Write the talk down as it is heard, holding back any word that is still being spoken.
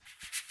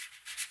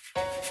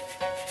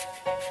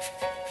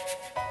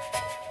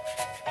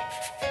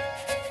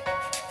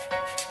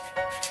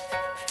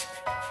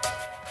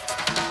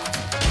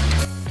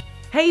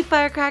Hey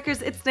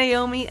Firecrackers, it's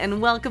Naomi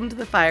and welcome to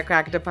the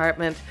Firecracker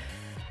Department.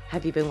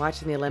 Have you been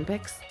watching the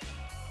Olympics?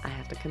 I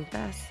have to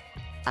confess,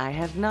 I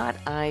have not.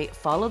 I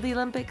follow the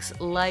Olympics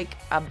like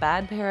a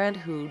bad parent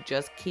who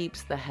just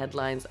keeps the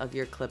headlines of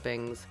your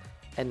clippings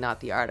and not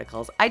the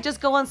articles. I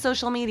just go on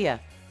social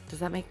media. Does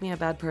that make me a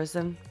bad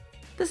person?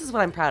 This is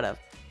what I'm proud of.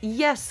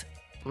 Yes,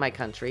 my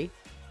country,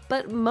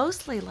 but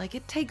mostly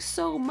it takes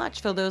so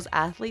much for those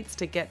athletes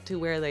to get to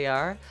where they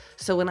are.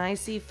 So when I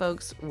see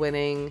folks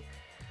winning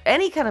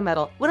any kind of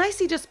medal, when I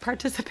see just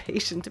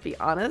participation, to be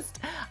honest,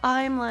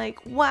 I'm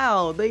like,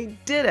 wow, they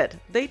did it.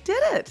 They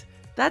did it.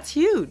 That's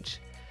huge.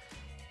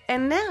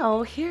 And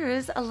now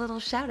here's a little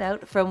shout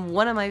out from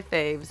one of my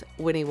faves,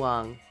 Winnie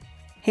Wong.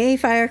 Hey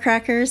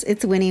Firecrackers,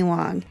 it's Winnie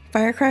Wong,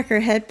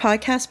 Firecracker head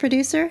podcast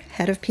producer,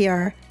 head of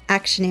PR,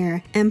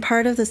 actioneer, and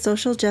part of the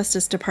social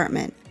justice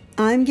department.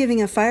 I'm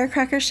giving a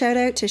Firecracker shout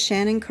out to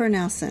Shannon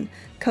Cornelson,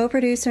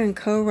 co-producer and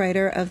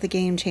co-writer of The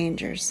Game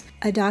Changers,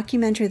 a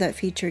documentary that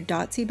featured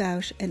Dotsie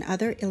Bausch and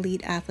other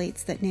elite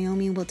athletes that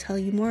Naomi will tell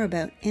you more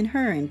about in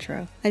her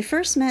intro. I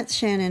first met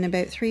Shannon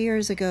about 3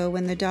 years ago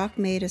when the doc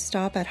made a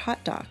stop at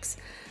Hot Docs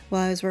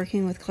while I was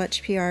working with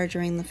Clutch PR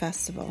during the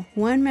festival.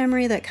 One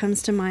memory that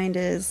comes to mind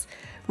is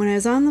when I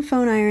was on the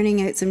phone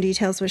ironing out some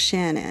details with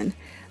Shannon,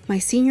 my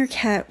senior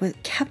cat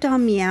kept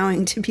on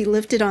meowing to be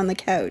lifted on the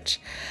couch.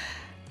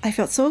 I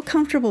felt so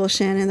comfortable with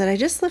Shannon that I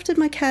just lifted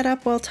my cat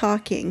up while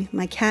talking.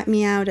 My cat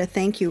meowed a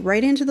thank you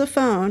right into the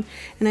phone,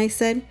 and I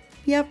said,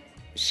 "Yep,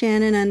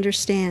 Shannon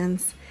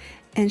understands."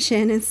 And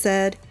Shannon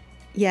said,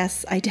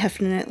 "Yes, I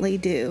definitely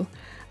do."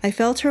 I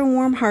felt her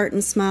warm heart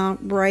and smile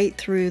right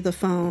through the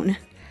phone.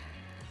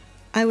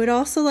 I would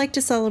also like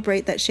to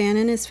celebrate that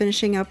Shannon is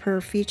finishing up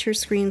her feature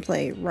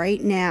screenplay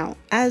right now,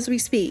 as we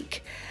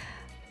speak.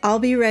 I'll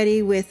be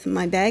ready with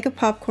my bag of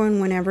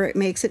popcorn whenever it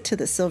makes it to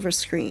the silver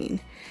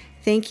screen.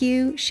 Thank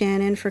you,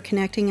 Shannon, for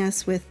connecting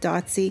us with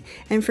Dotsie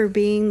and for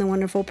being the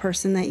wonderful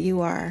person that you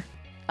are.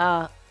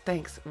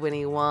 Thanks,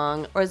 Winnie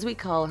Wong, or as we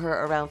call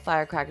her around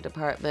Firecracker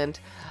Department,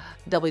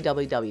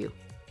 WWW.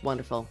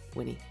 Wonderful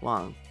Winnie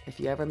Wong. If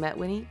you ever met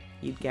Winnie,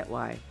 you'd get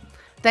why.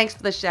 Thanks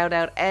for the shout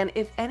out. And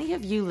if any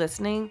of you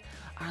listening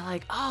are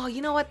like, oh,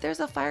 you know what, there's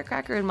a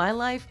firecracker in my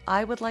life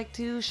I would like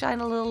to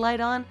shine a little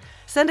light on,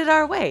 send it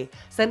our way.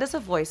 Send us a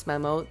voice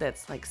memo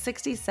that's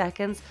 60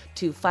 seconds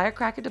to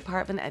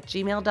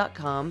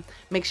firecrackerdepartment@gmail.com.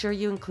 Make sure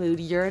you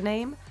include your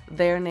name,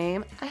 their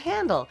name, a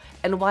handle,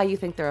 and why you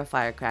think they're a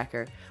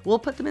firecracker. We'll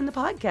put them in the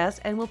podcast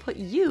and we'll put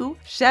you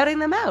shouting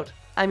them out.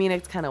 I mean,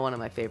 it's kind of one of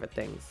my favorite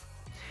things.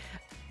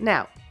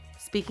 Now,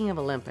 speaking of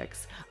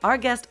Olympics, our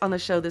guest on the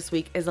show this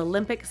week is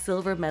Olympic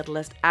silver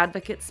medalist,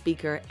 advocate,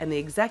 speaker, and the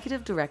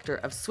executive director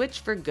of Switch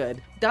for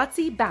Good,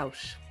 Dotsie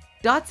Bausch.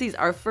 Dotsie's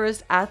our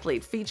first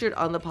athlete featured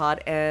on the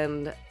pod,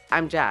 and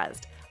I'm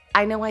jazzed.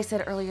 I know I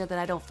said earlier that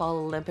I don't follow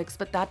Olympics,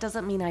 but that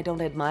doesn't mean I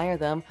don't admire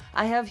them.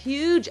 I have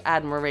huge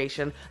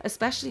admiration,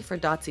 especially for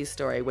Dotsie's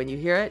story. When you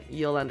hear it,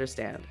 you'll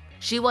understand.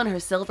 She won her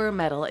silver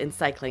medal in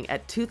cycling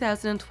at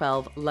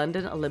 2012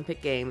 London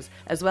Olympic Games,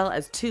 as well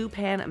as 2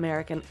 Pan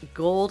American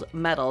gold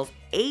medals,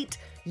 8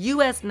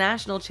 U.S.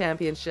 national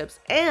championships,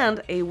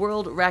 and a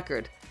world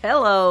record.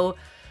 Hello.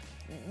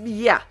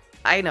 Yeah,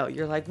 I know.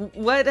 You're like,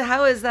 what?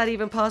 How is that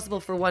even possible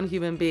for one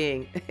human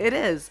being? It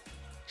is.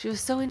 She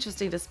was so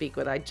interesting to speak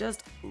with. I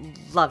just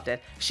loved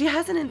it. She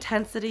has an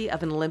intensity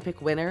of an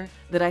Olympic winner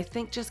that I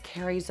think just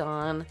carries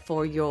on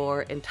for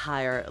your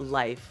entire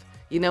life.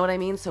 You know what I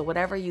mean? So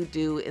whatever you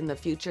do in the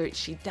future,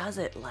 she does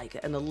it like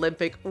an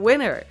Olympic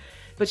winner.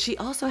 But she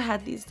also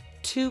had these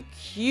 2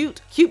 cute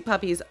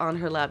puppies on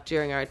her lap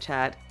during our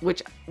chat,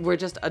 which were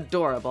just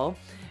adorable.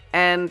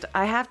 And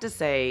I have to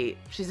say,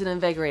 she's an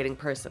invigorating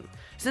person.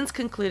 Since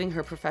concluding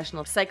her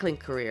professional cycling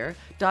career,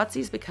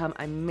 Dotsie's become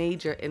a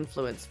major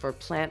influence for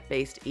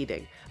plant-based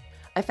eating.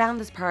 I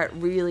found this part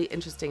really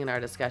interesting in our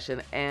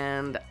discussion,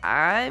 and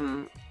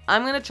I'm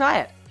going to try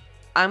it.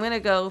 I'm going to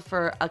go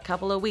for a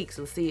couple of weeks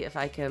and see if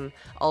I can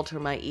alter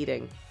my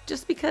eating.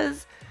 Just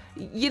because,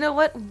 you know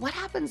what? What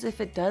happens if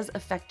it does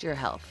affect your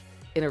health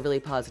in a really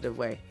positive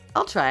way?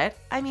 I'll try it.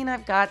 I mean,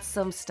 I've got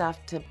some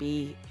stuff to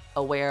be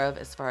aware of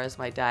as far as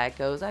my diet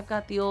goes. I've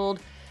got the old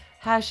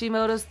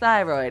Hashimoto's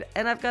thyroid,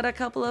 and I've got a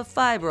couple of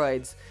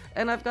fibroids,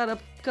 and I've got a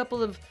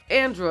couple of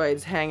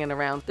androids hanging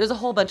around. There's a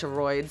whole bunch of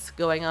roids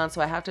going on,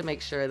 so I have to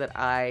make sure that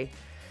I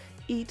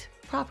eat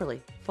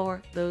properly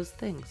for those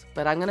things.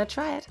 But I'm going to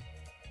try it.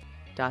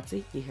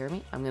 Dotsie, you hear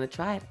me? I'm going to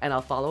try it, and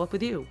I'll follow up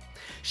with you.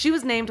 She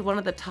was named one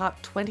of the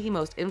top 20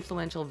 most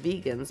influential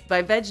vegans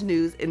by Veg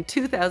News in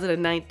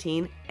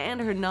 2019, and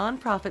her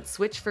nonprofit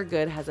Switch for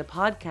Good has a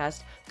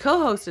podcast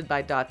co-hosted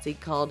by Dotsie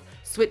called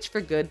Switch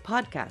for Good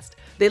Podcast.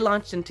 They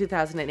launched in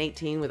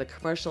 2018 with a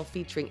commercial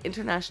featuring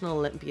international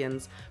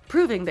Olympians,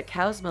 proving that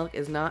cow's milk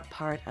is not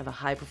part of a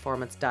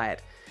high-performance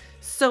diet.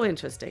 So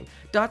interesting.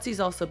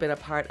 Dotsy's also been a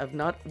part of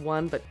not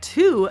one, but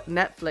two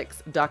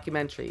Netflix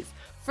documentaries.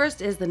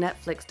 First is the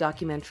Netflix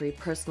documentary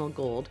Personal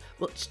Gold,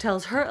 which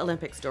tells her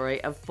Olympic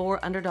story of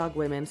 4 underdog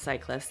women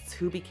cyclists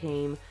who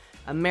became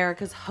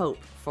America's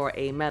hope for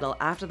a medal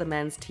after the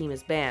men's team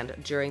is banned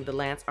during the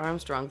Lance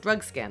Armstrong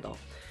drug scandal.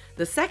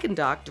 The second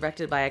doc,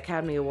 directed by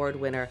Academy Award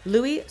winner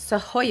Louis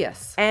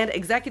Psihoyos and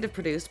executive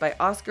produced by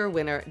Oscar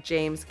winner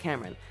James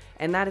Cameron,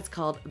 and that is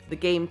called The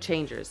Game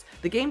Changers.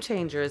 The Game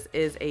Changers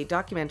is a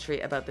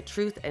documentary about the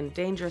truth and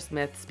dangerous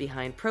myths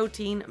behind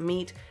protein,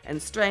 meat,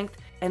 and strength,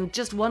 and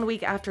just 1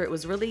 week after it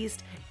was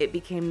released, it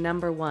became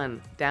 #1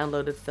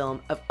 downloaded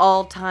film of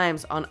all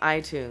times on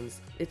iTunes.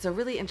 It's a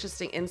really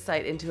interesting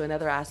insight into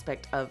another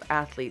aspect of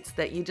athletes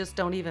that you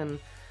don't even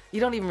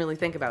really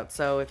think about.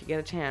 So if you get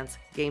a chance,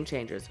 Game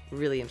Changers,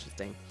 really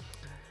interesting.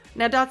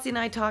 Now, Dotsy and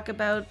I talk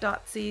about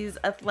Dotsy's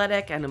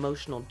athletic and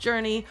emotional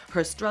journey,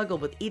 her struggle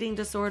with eating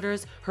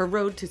disorders, her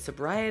road to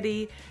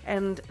sobriety,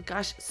 and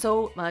gosh,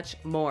 so much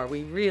more.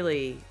 We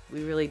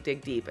really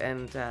dig deep,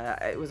 and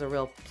it was a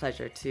real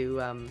pleasure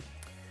to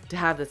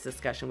have this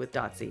discussion with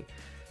Dotsy.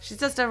 She's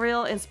just a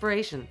real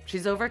inspiration.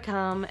 She's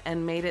overcome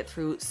and made it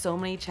through so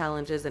many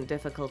challenges and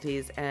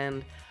difficulties,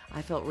 and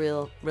I felt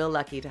real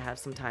lucky to have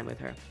some time with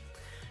her.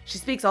 She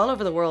speaks all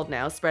over the world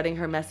now, spreading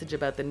her message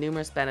about the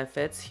numerous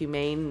benefits,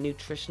 humane,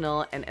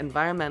 nutritional, and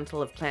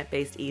environmental of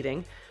plant-based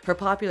eating. Her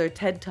popular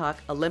TED Talk,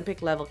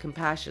 Olympic Level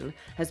Compassion,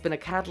 has been a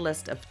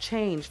catalyst of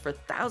change for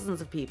thousands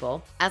of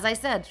people. As I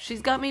said,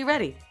 she's got me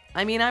ready.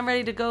 I mean, I'm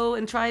ready to go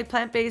and try a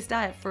plant-based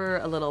diet for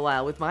a little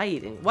while with my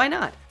eating. Why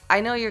not?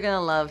 I know you're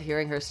gonna love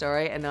hearing her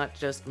story and not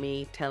just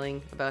me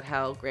telling about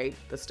how great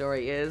the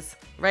story is.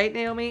 Right,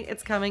 Naomi?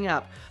 It's coming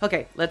up.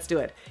 Okay, let's do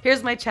it.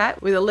 Here's my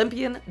chat with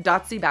Olympian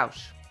Dotsy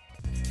Bausch.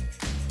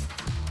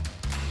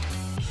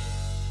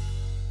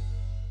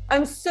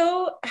 I'm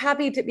so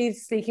happy to be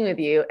speaking with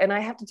you. And I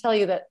have to tell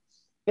you that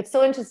it's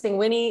so interesting.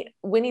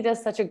 Winnie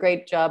does such a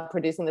great job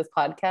producing this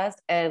podcast.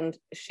 And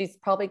she's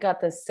probably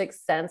got the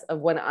sixth sense of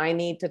when I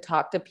need to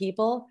talk to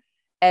people.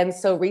 And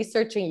so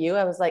researching you,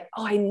 I was like,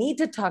 oh, I need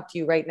to talk to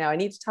you right now. I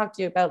need to talk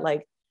to you about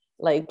like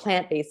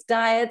plant-based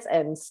diets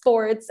and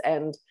sports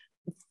and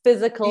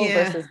physical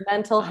versus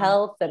mental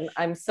health. And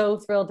I'm so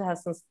thrilled to have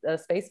some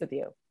space with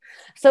you.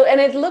 So,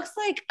 and it looks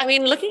like, I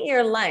mean, looking at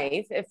your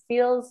life, it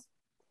feels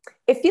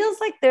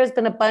like there's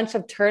been a bunch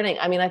of turning.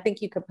 I mean, I think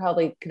you could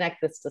probably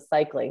connect this to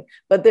cycling,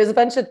 but there's a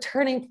bunch of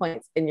turning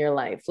points in your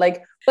life.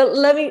 But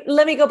let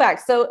me go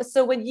back.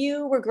 So when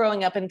you were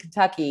growing up in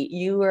Kentucky,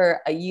 you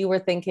were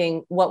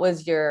thinking, what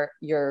was your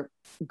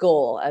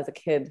goal as a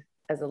kid,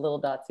 as a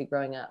little Dotsy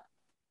growing up?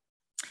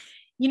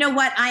 You know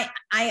what?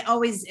 I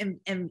always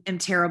am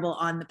terrible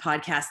on the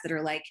podcasts that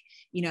are like,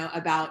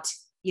 about,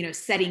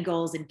 setting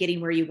goals and getting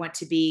where you want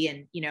to be,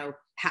 and,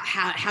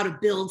 how to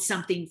build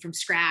something from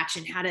scratch,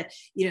 and how to,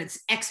 it's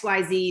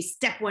XYZ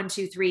step 1,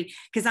 2, 3.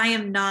 Cause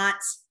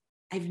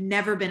I've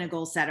never been a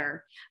goal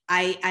setter.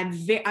 I'm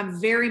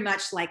very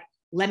much like,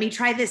 let me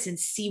try this and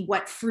see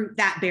what fruit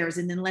that bears.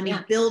 And then let me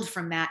build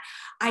from that.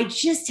 I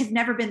just have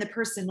never been the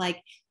person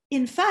like,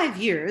 in 5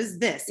 years,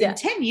 this, in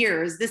 10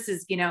 years, this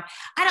is,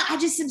 I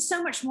just am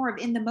so much more of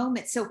in the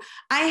moment. So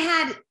I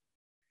had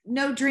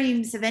no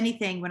dreams of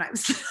anything when I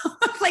was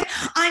like,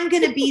 I'm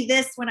going to be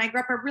this when I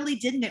grew up. I really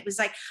didn't. It was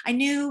like, I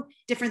knew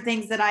different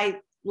things that I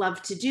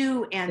loved to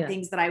do and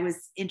things that I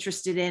was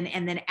interested in.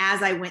 And then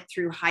as I went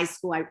through high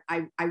school,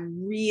 I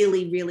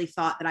really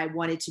thought that I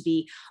wanted to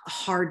be a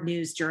hard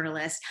news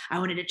journalist. I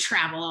wanted to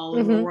travel all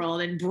over the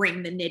world and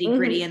bring the nitty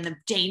gritty and the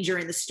danger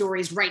and the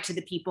stories right to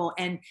the people.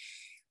 And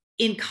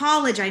in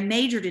college, I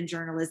majored in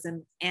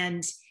journalism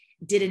and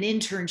did an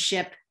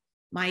internship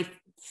my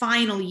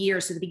final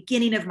year, so the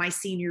beginning of my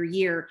senior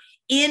year,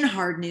 in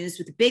hard news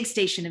with a big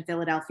station in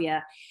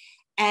Philadelphia,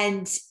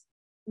 and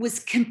was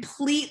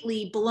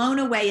completely blown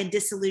away and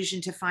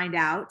disillusioned to find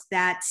out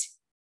that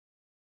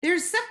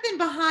there's something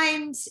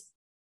behind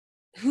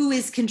who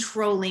is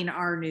controlling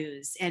our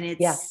news. And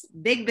it's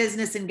big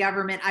business and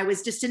government. I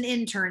was just an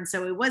intern,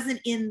 so it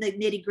wasn't in the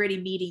nitty-gritty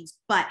meetings,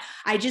 but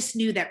I just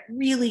knew that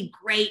really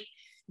great,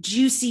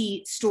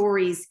 juicy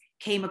stories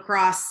came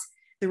across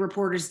the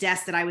reporter's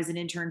desk that I was an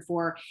intern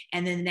for.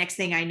 And then the next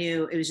thing I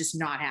knew, it was just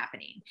not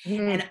happening.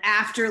 And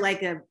after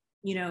like a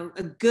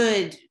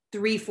good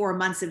 3-4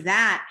 months of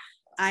that,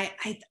 I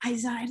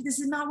thought, this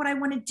is not what I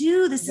want to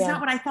do. This is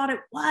not what I thought it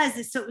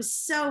was. So it was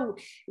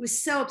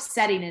so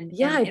upsetting. And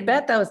I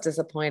bet that was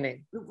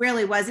disappointing. It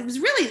really was. It was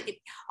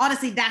really,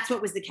 honestly, that's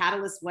what was the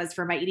catalyst was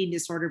for my eating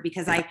disorder,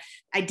 because I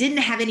didn't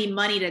have any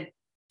money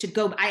to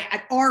go.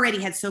 I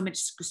already had so much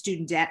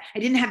student debt. I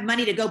didn't have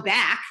money to go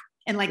back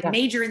and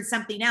major in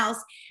something else.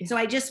 So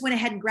I just went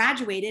ahead and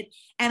graduated,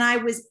 and I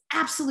was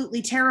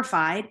absolutely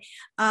terrified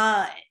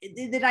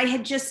that I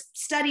had just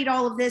studied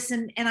all of this,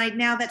 and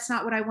now that's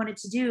not what I wanted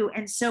to do.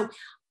 And so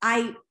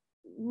I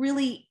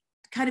really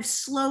kind of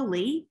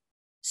slowly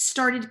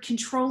started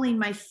controlling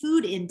my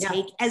food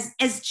intake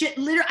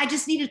literally, I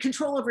just needed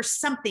control over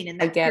something in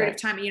that period of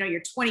time.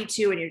 You're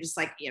 22 and you're just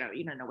like, you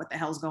don't know what the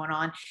hell's going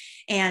on.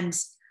 And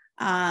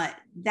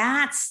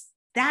that's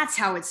that's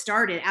how it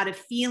started, out of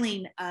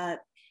feeling,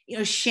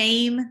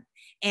 shame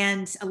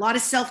and a lot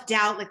of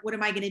self-doubt. Like, what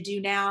am I going to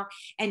do now?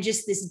 And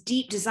just this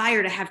deep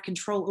desire to have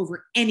control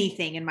over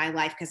anything in my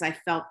life, because I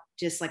felt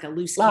just like a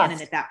loose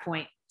cannon at that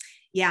point.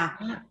 Yeah.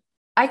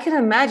 I can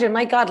imagine,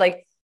 my God,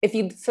 like if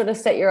you sort of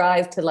set your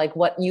eyes to like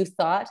what you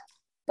thought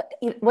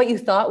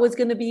was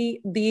going to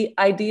be the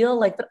ideal,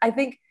 like, but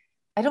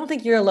I don't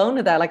think you're alone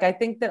with that. Like, I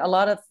think that a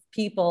lot of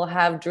people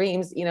have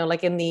dreams,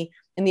 like in the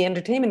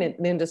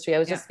entertainment industry. I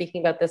was just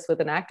speaking about this with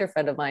an actor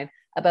friend of mine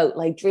about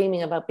like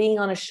dreaming about being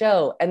on a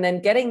show and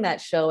then getting that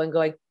show and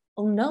going,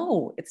 oh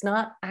no, it's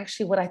not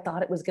actually what I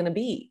thought it was going to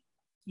be.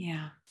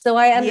 Yeah. So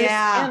I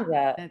understand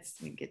that.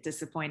 We get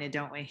disappointed,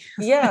 don't we?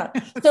 Yeah.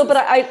 So, but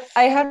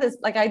I have this,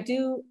 like, I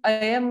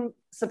am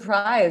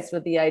surprised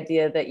with the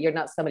idea that you're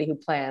not somebody who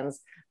plans,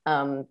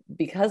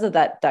 because of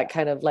that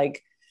kind of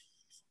like,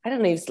 I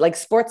don't know, like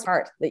sports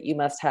art that you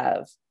must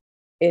have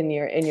in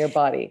your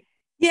body.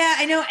 Yeah,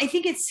 I know. I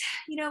think it's,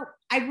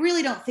 I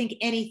really don't think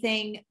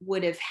anything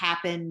would have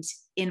happened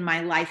in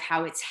my life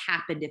how it's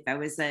happened if I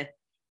was a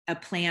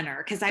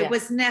planner, because I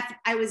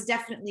was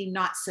definitely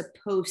not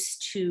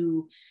supposed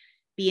to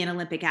be an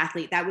Olympic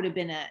athlete. That would have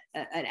been an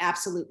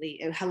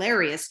absolutely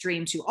hilarious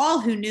dream to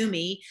all who knew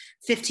me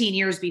 15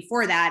 years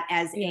before that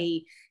as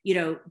a,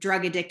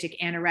 drug addicted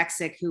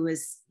anorexic who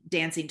was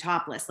dancing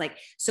topless. Like,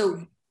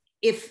 so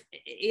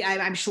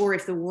I'm sure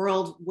if the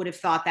world would have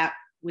thought that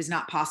was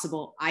not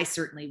possible, I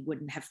certainly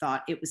wouldn't have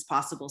thought it was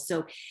possible.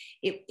 So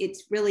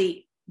it's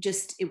really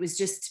just, it was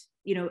just,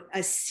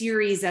 a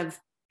series of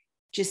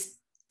just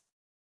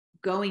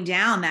going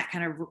down that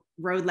kind of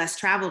road less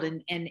traveled.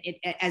 And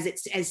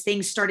as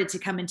things started to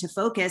come into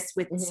focus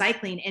with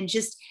cycling and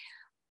just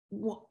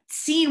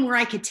seeing where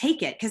I could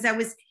take it. Cause I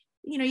was,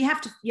 you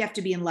have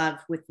to be in love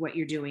with what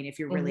you're doing if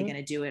you're really going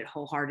to do it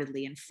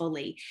wholeheartedly and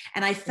fully.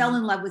 And I fell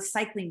in love with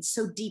cycling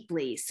so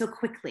deeply, so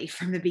quickly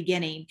from the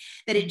beginning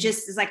that it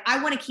just is like,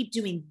 I want to keep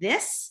doing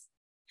this.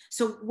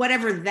 So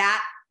whatever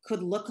that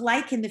could look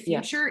like in the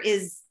future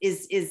is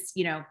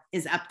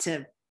up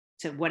to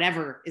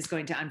whatever is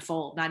going to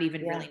unfold, not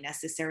even really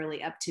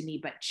necessarily up to me,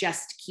 but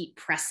just keep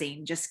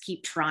pressing, just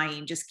keep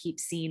trying, just keep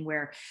seeing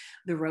where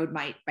the road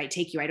might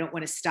take you. I don't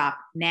want to stop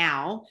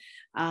now.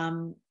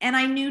 And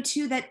I knew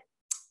too that,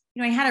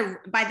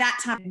 by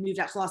that time I moved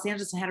out to Los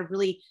Angeles and had a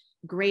really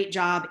great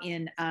job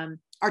in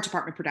art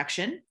department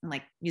production and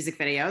like music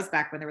videos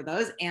back when there were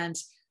those and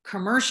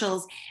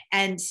commercials,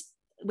 and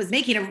was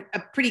making a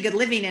pretty good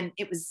living. And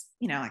it was,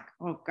 like,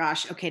 oh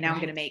gosh, okay, now I'm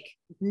going to make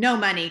no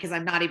money because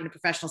I'm not even a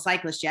professional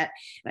cyclist yet.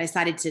 But I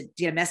decided to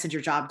get a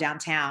messenger job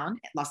downtown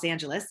at Los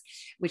Angeles,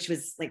 which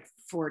was like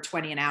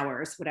 $4.20 an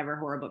hour, whatever,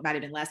 horrible, it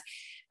might've been less.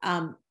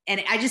 And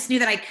I just knew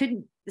that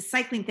the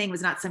cycling thing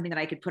was not something that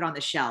I could put on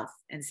the shelf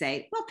and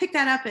say, well, pick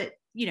that up at,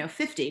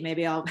 50,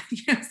 maybe I'll,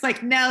 it's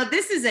like, no,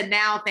 this is a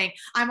now thing.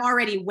 I'm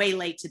already way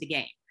late to the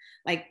game.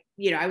 Like,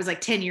 I was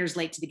like 10 years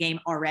late to the game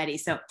already.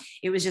 So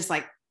it was just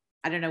like,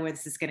 I don't know where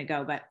this is going to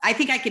go, but I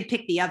think I could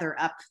pick the other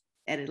up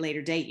at a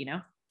later date,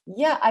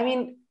 Yeah. I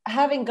mean,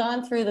 having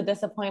gone through the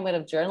disappointment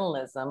of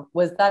journalism,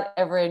 was that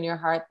ever in your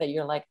heart that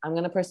you're like, I'm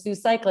going to pursue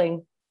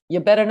cycling? You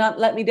better not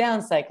let me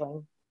down,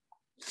 cycling.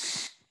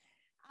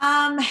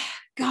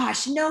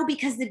 Gosh, no,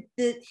 because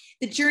the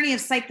journey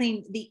of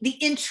cycling, the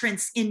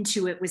entrance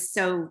into it was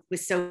so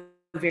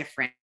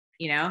different.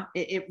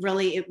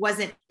 It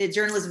wasn't, the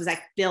journalism was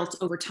like built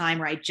over time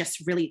where I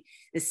just really,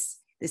 this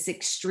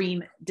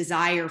extreme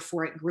desire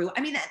for it grew.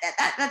 I mean,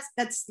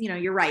 that's,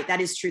 you're right.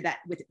 That is true that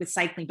with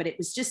cycling, but it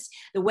was just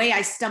the way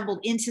I stumbled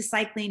into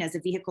cycling as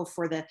a vehicle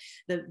for the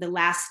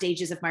last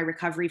stages of my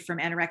recovery from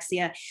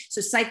anorexia.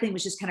 So cycling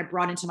was just kind of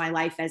brought into my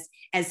life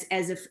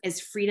as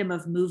freedom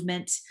of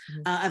movement,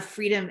 of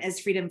freedom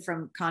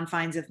from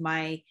confines of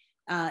my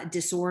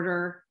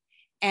disorder.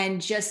 And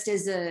just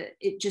as a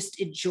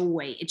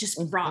joy, it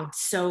just brought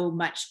so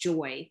much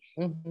joy.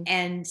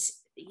 And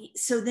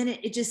so then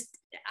it just,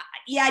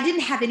 I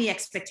didn't have any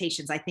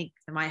expectations. I think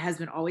my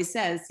husband always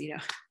says,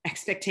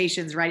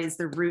 expectations, right, is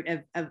the root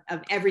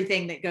of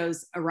everything that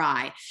goes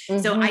awry.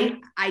 So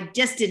I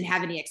just didn't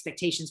have any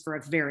expectations for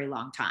a very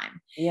long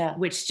time,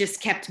 which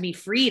just kept me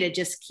free to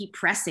just keep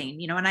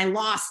pressing, and I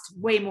lost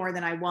way more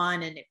than I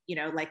won. And,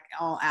 like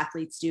all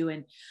athletes do.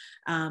 And,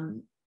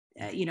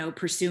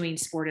 pursuing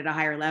sport at a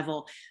higher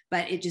level,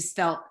 but it just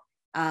felt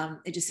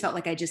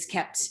like I just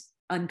kept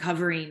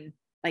uncovering,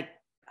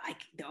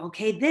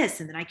 okay, this,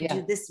 and then I could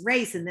do this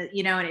race, and and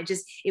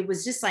it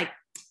was just like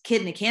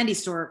kid in a candy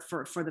store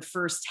for the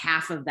first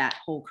half of that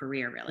whole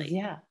career, really.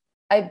 Yeah,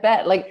 I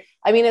bet. Like,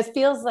 I mean, it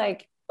feels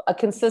like a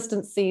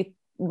consistency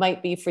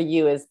might be for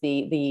you is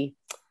the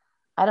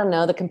I don't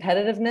know, the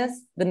competitiveness,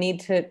 the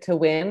need to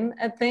win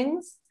at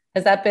things.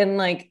 Has that been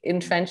like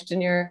entrenched in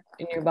your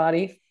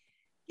body?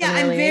 Yeah,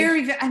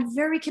 I'm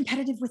very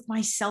competitive with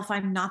myself.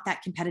 I'm not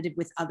that competitive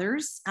with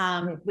others,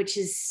 which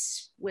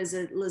was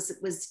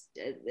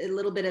a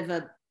little bit of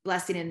a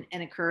blessing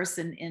and a curse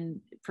in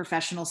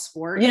professional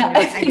sport.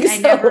 Yeah,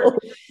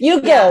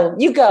 you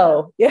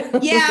go.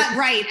 Yeah,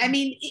 right. I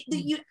mean,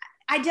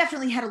 I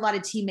definitely had a lot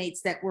of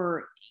teammates that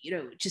were,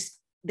 just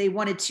they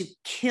wanted to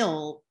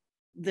kill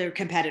their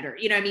competitor,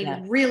 you know, I mean,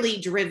 Yes. really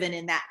driven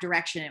in that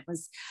direction. It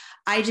was,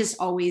 I just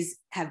always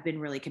have been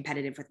really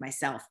competitive with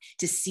myself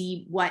to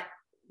see what,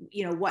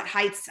 you know, what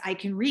heights I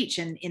can reach.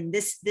 And in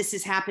this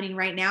is happening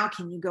right now.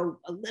 Can you go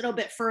a little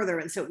bit further?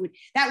 And so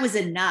that was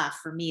enough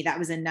for me. That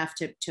was enough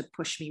to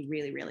push me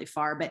really, really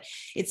far. But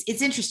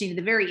it's interesting, at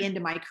the very end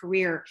of my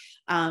career,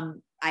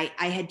 I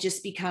had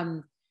just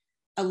become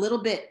a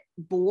little bit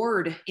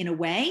bored in a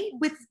way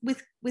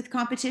with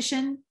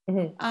competition.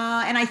 Mm-hmm.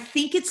 And I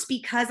think it's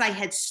because I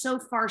had so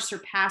far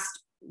surpassed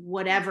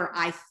whatever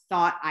I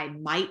thought I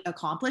might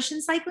accomplish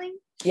in cycling.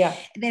 Yeah.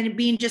 And then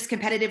being just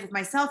competitive with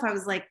myself, I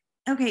was like,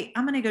 okay,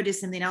 I'm going to go do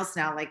something else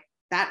now. Like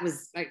that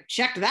was, I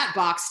checked that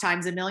box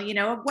times a million, you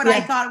know, what I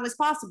thought was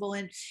possible.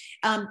 And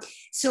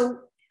so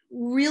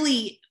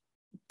really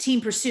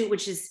Team Pursuit,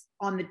 which is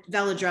on the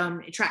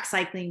velodrome, track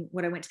cycling,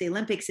 what I went to the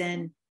Olympics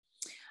in,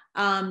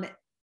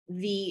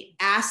 the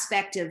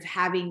aspect of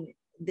having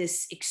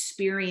this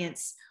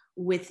experience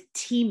with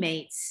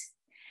teammates,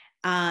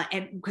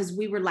 and because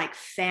we were like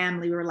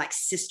family, we were like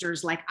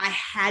sisters, like I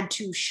had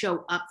to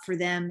show up for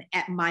them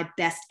at my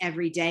best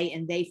every day,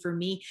 and they for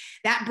me,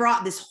 that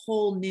brought this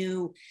whole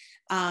new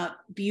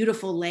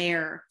beautiful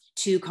layer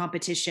to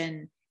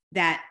competition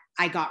that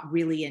I got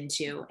really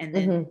into. And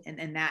then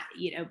and that,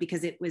 you know,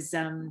 because it was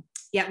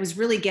it was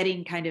really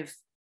getting kind of,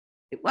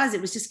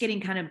 it was just getting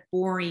kind of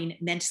boring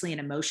mentally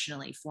and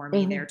emotionally for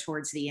me there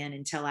towards the end,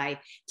 until I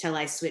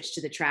switched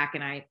to the track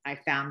and I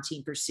found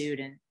Team Pursuit.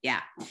 And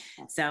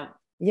so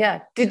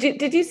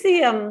did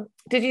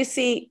you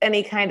see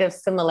any kind of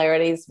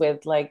similarities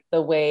with like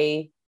the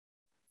way,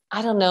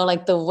 I don't know,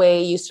 like the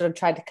way you sort of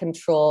tried to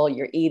control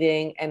your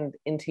eating and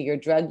into your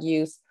drug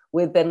use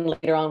with then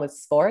later on with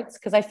sports?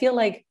 Because I feel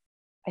like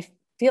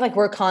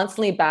we're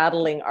constantly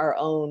battling our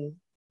own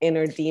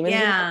inner demons.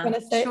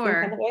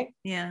 Sure. Kind of way.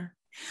 Yeah.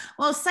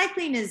 Well,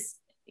 cycling is,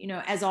 you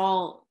know, as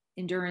all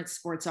endurance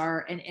sports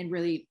are, and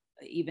really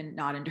even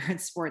not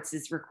endurance sports,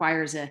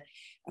 requires a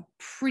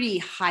pretty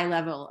high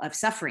level of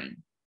suffering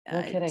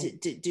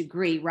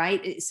degree,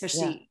 right?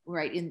 Especially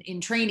right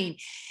in training.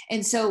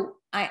 And so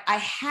I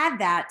had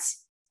that,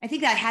 I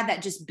think I had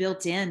that just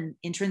built in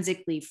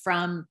intrinsically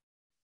from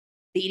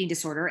the eating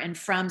disorder and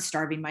from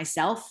starving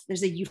myself.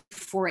 There's a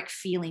euphoric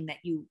feeling that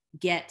you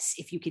get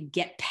if you can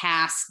get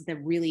past the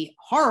really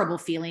horrible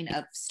feeling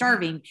of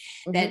starving,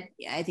 that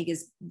I think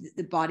is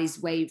the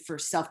body's way for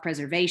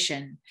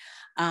self-preservation.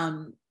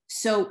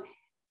 So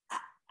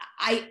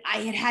I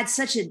had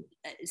such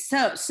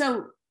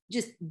so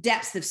just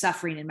depths of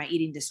suffering in my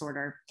eating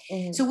disorder.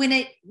 So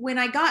when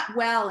I got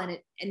well and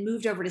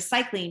moved over to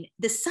cycling,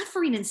 the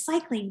suffering in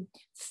cycling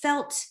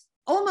felt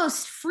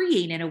almost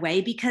freeing in a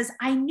way, because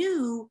I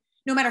knew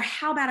no matter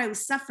how bad I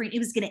was suffering, it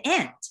was going to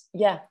end.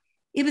 Yeah.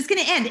 It was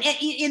going to end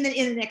in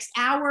the next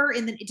hour,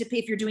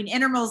 if you're doing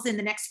intervals, in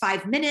the next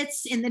 5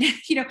 minutes,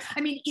 you know,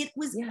 I mean, it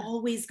was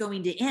always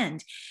going to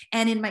end.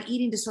 And in my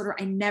eating disorder,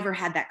 I never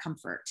had that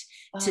comfort.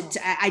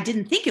 I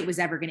didn't think it was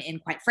ever going to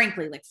end, quite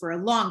frankly. Like for a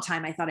long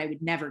time, I thought I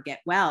would never get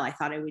well. I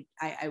thought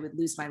I would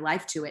lose my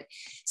life to it.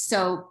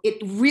 So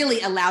it really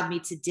allowed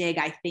me to dig,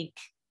 I think,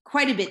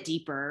 quite a bit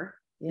deeper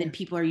than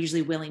people are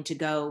usually willing to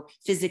go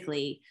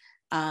physically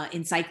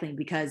in cycling,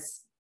 because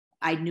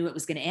I knew it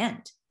was going to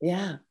end.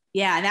 Yeah.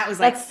 Yeah. And that was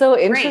like, that's so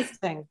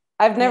interesting. Great.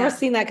 I've never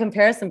seen that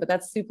comparison, but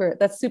that's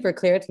super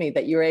clear to me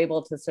that you were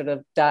able to sort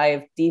of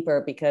dive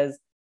deeper because,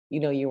 you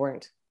know, you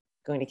weren't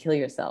going to kill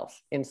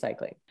yourself in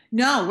cycling.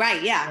 No.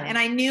 Right. Yeah. And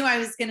I knew I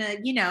was going to,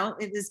 you know,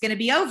 it was going to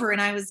be over,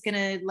 and I was going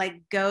to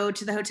like go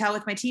to the hotel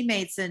with my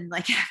teammates and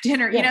like have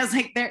dinner, you know, it's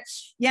like there,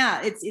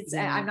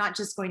 I'm not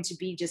just going to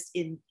be just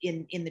in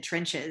the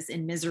trenches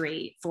in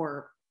misery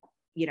for,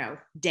 you know,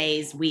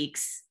 days,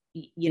 weeks,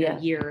 you know,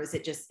 years.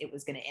 It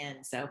was going to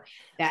end. So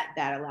that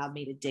allowed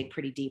me to dig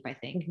pretty deep, I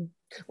think.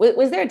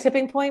 Was there a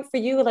tipping point for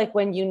you, like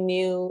when you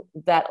knew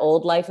that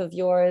old life of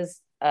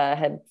yours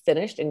had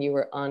finished and you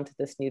were on to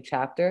this new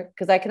chapter?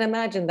 Because I can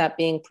imagine that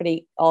being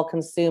pretty all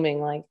consuming,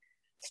 like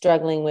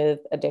struggling with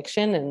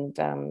addiction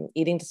and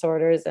eating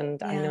disorders.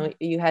 And I know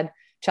you had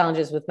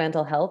challenges with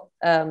mental health.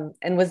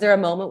 And was there a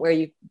moment where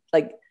you,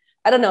 like,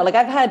 I don't know, like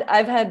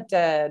I've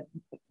had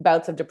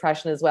bouts of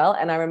depression as well.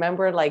 And I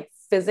remember like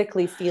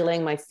physically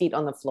feeling my feet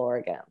on the floor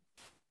again.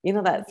 You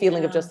know, that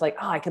feeling of just like,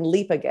 oh, I can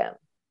leap again.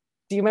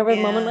 Do you remember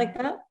a moment like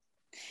that?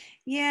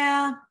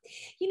 Yeah.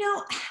 You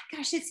know,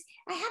 gosh,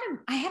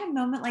 I had a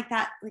moment like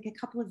that, like a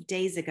couple of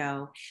days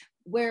ago,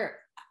 where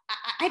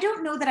I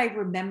don't know that I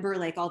remember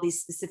like all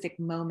these specific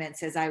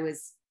moments as I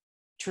was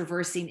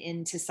traversing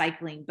into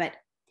cycling, but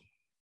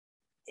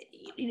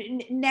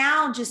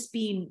now just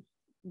being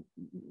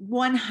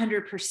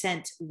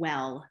 100%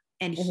 well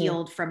and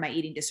healed from my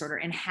eating disorder,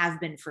 and have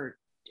been for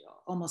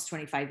almost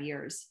 25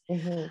 years.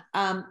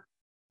 I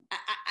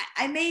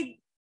made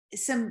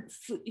some,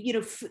 you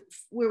know,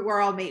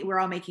 we're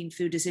all making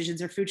food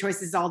decisions or food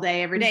choices all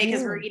day, every day,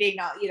 because we're eating,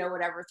 you know,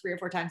 whatever, 3 or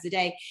 4 times a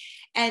day.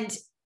 And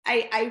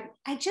I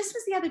just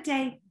was the other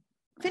day,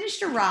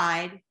 finished a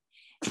ride.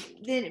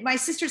 Then my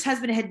sister's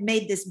husband had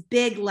made this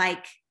big,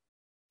 like,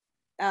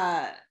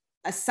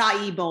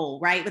 acai bowl,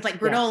 right? With like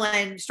granola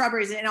and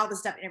strawberries and all this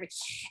stuff and everything.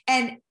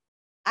 And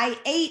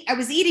I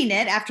was eating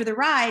it after the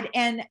ride,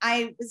 and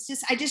I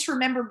just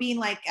remember being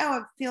like, oh,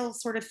 I feel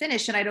sort of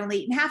finished, and I'd only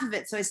eaten half of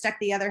it. So I stuck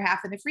the other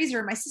half in the freezer.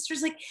 And my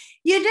sister's like,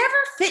 you never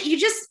fit.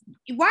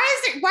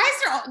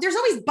 There's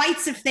always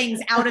bites of things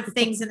out of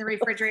things in the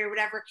refrigerator or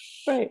whatever.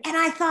 Right. And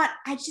I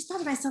just thought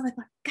to myself, I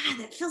thought, God,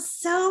 that feels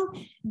so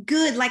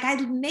good. Like I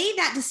made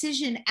that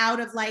decision out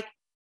of like,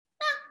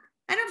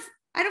 I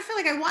don't feel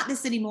like I want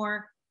this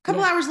anymore. A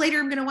couple hours later,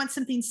 I'm going to want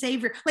something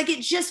savory. Like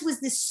it just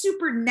was this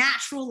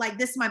supernatural, like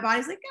this, my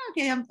body's like, oh,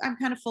 okay, I'm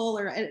kind of full,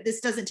 or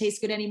this doesn't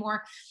taste good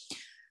anymore.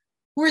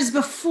 Whereas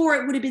before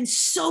it would have been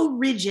so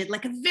rigid,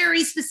 like a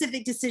very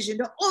specific decision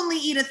to only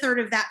eat a third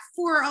of that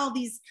for all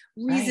these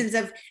reasons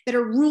that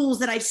are rules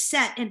that I've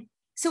set. And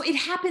so it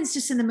happens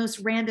just in the most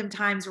random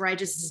times where I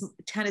just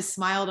kind of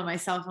smile to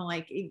myself and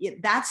like,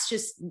 that's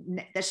just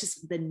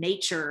the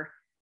nature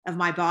of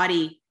my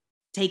body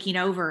taking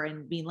over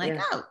and being like,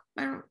 oh,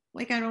 I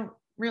don't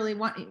really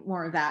want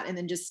more of that. And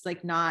then just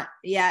like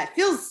it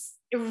feels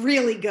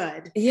really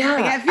good. Yeah.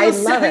 Like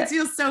it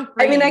feels so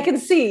free. I mean, I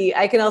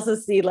can also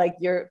see like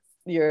you're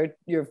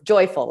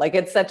joyful. Like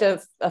it's such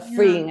a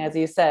freeing, as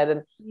you said.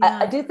 And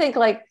I do think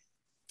like,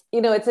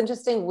 it's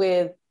interesting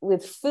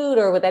with food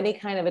or with any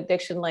kind of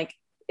addiction, like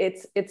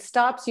it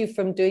stops you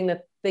from doing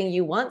the thing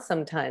you want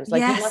sometimes.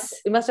 Like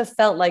you must have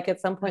felt like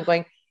at some point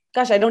going,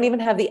 gosh, I don't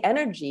even have the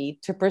energy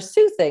to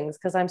pursue things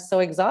because I'm so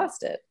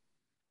exhausted.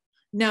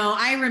 No,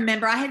 I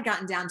remember I had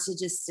gotten down to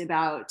just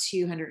about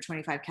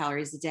 225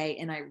 calories a day.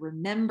 And I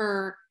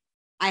remember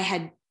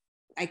I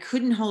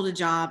couldn't hold a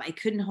job. I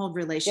couldn't hold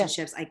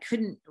relationships. I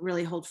couldn't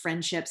really hold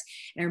friendships.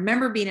 And I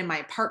remember being in my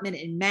apartment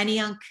in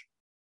Manayunk,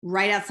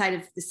 right outside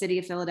of the city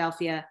of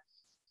Philadelphia,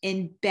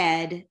 in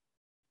bed,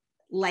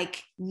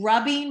 like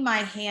rubbing my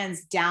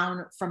hands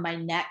down from my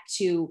neck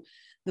to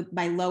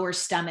my lower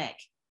stomach.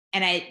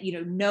 And I,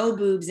 no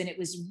boobs, and it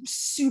was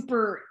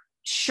super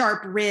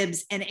sharp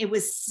ribs. And there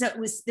was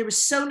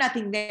so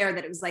nothing there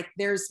that it was like,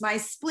 there's my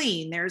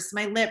spleen, there's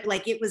my lip.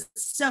 Like it was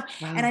so,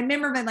 wow. And I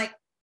remember being like,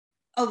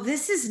 oh,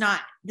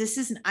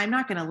 I'm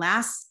not going to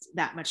last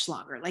that much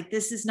longer. Like,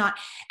 this is not,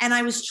 and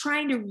I was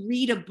trying to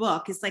read a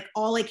book. It's like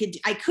all I could do.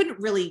 I couldn't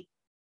really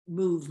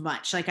move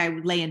much. Like I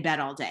would lay in bed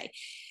all day.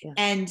 Yeah.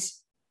 And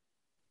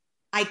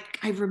I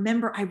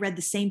remember I read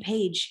the same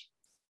page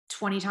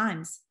 20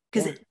 times.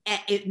 Because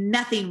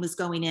nothing was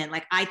going in.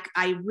 Like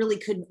I really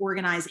couldn't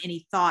organize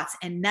any thoughts,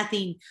 and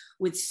nothing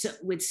would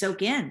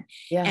soak in.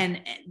 Yeah.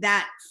 And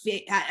that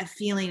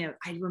feeling of,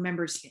 I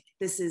remember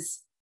this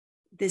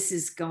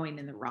is going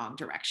in the wrong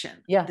direction.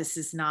 Yeah. This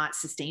is not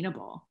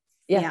sustainable.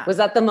 Yeah. Was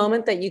that the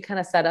moment that you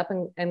kind of set up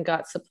and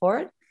got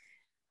support?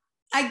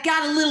 I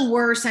got a little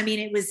worse. I mean,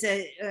 it was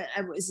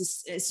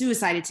a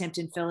suicide attempt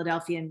in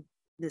Philadelphia, and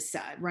this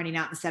running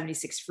out the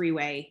 76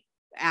 freeway,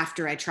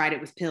 after I tried it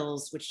with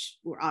pills, which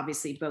were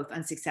obviously both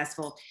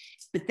unsuccessful,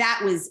 but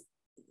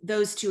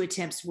those two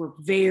attempts were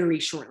very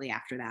shortly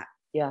after that.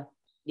 Yeah.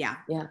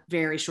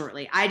 Very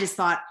shortly. I just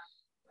thought,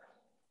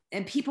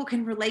 and people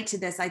can relate to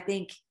this, I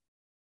think,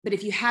 but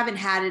if you haven't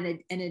had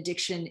an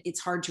addiction, it's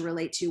hard to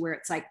relate to, where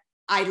it's like,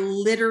 I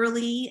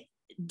literally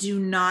do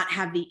not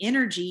have the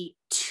energy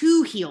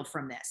to heal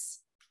from this.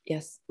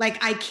 Yes.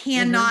 Like I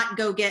cannot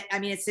go get, I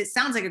mean, it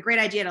sounds like a great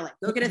idea to like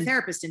go get a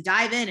therapist and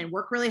dive in and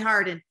work really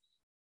hard. And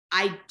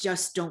I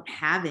just don't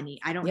have any.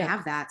 I don't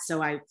have that.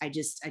 So I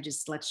just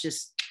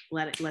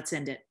let's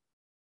end it.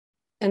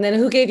 And then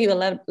who gave you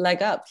a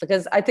leg up?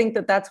 Because I think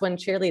that's when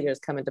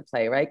cheerleaders come into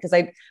play, right? Because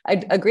I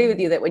agree with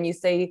you that when you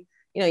say,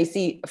 you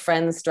see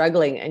friends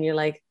struggling and you're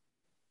like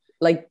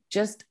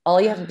just all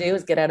you have to do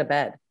is get out of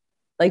bed.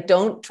 Like,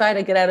 don't try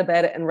to get out of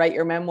bed and write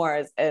your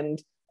memoirs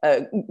and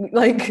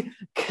like,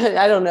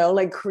 I don't know,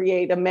 like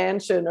create a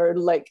mansion or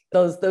like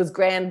those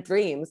grand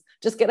dreams.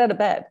 Just get out of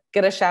bed,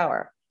 get a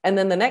shower. And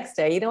then the next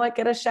day,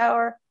 get a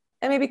shower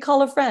and maybe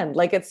call a friend.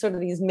 Like it's sort of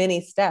these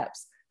mini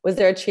steps. Was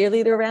there a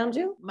cheerleader around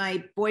you?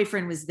 My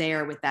boyfriend was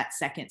there with that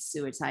second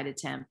suicide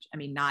attempt. I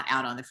mean, not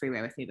out on the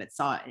freeway with me, but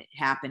saw it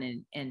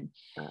happen and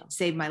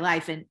saved my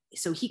life. And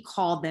so he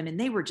called them, and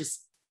they were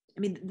just, I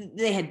mean,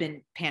 they had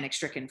been panic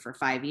stricken for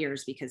 5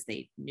 years because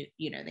they knew,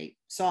 they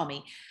saw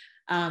me.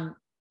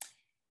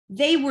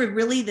 They were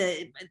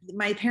really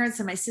my parents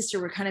and my sister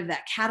were kind of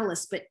that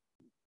catalyst, but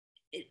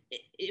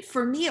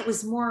for me, it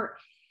was more,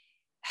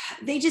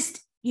 they just,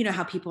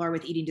 how people are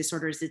with eating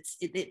disorders.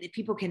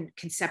 People can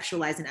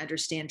conceptualize and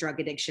understand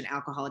drug addiction,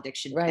 alcohol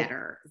addiction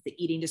better. The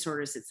eating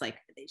disorders, it's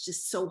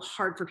just so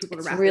hard for people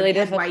to wrap their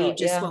head why you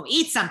just won't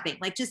eat something.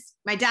 Like, just,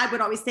 my dad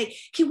would always say,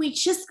 can we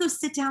just go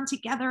sit down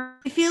together?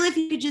 I feel if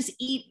you could just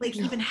eat like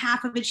even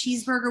half of a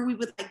cheeseburger, we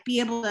would like be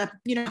able to,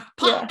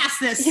 past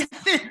this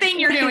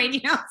thing you're doing,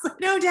 It's like,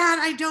 no, Dad,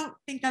 I don't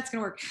think that's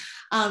going to work.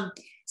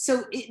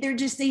 So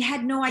they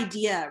had no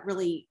idea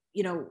really,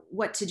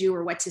 what to do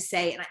or what to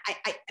say. And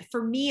I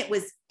for me, it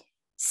was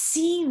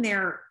seeing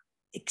their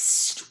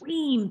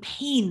extreme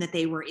pain that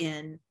they were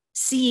in,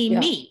 seeing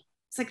me.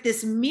 It's like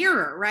this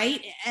mirror, right?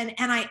 And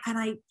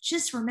I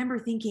just remember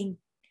thinking,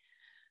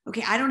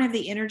 okay, I don't have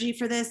the energy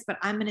for this, but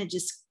I'm going to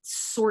just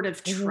sort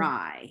of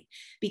try,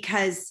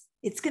 because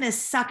it's going to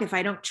suck if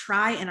I don't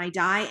try and I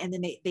die. And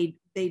then they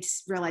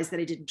just realize that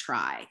I didn't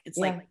try. It's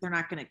like, they're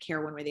not going to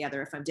care one way or the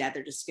other. If I'm dead,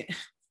 they're just going to,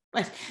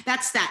 but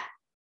that's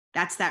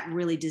that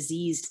really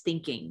diseased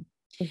thinking.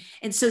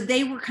 And so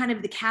they were kind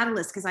of the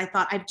catalyst, because I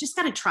thought, I've just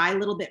got to try a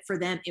little bit for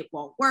them. It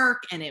won't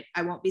work and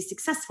I won't be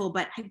successful,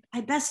 but I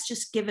best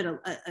just give it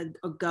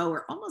a go,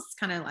 or almost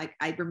kind of like,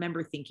 I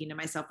remember thinking to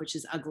myself, which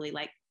is ugly,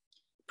 like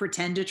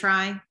pretend to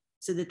try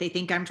so that they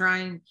think I'm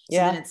trying. So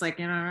then it's like,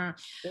 I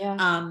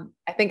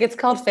think it's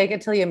called fake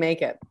it till you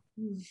make it.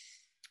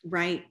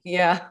 Right.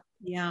 Yeah.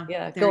 There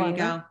you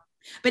go.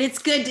 But it's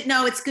good.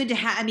 It's good to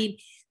have, I mean,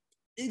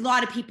 a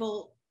lot of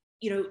people,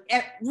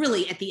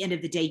 really at the end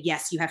of the day,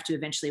 yes, you have to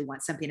eventually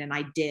want something. And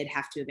I did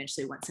have to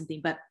eventually want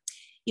something, but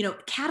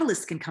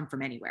catalysts can come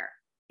from anywhere.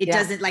 It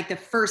doesn't, like, the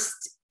first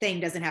thing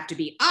doesn't have to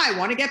be, I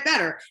want to get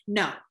better.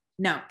 No.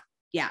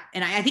 Yeah.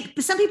 And I think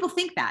some people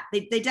think that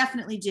they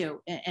definitely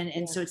do.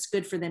 And so it's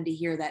good for them to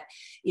hear that,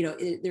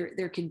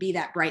 there can be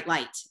that bright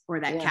light or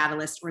that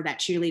catalyst or that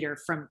cheerleader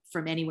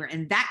from anywhere.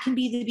 And that can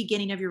be the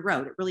beginning of your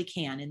road. It really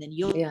can. And then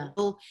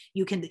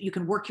you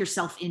can work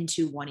yourself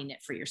into wanting it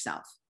for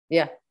yourself.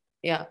 Yeah.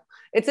 Yeah.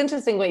 It's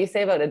interesting what you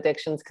say about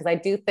addictions, because I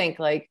do think,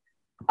 like,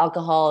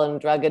 alcohol and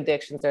drug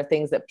addictions are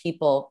things that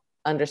people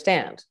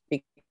understand.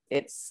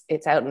 It's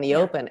out in the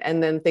open.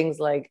 And then things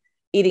like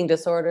eating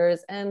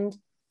disorders and,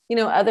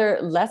 other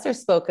lesser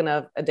spoken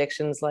of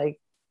addictions, like,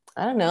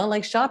 I don't know,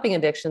 like shopping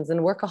addictions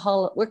and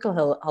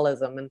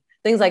workaholism and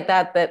things like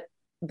that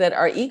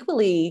are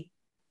equally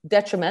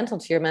detrimental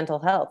to your mental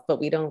health,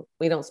 but we don't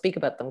speak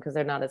about them because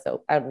they're not as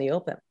out in the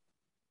open.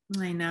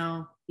 I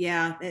know.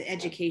 Yeah.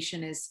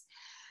 Education it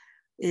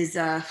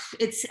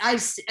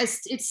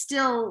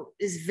still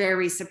is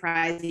very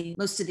surprising.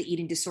 Most of the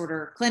eating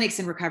disorder clinics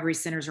and recovery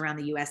centers around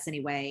the US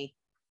anyway,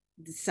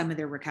 some of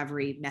their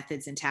recovery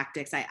methods and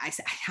tactics,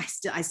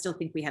 I still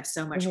think we have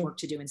so much work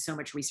to do and so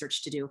much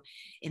research to do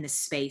in this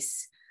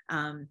space,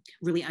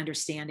 really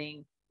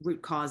understanding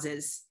root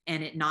causes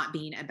and it not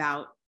being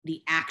about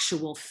the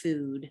actual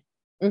food.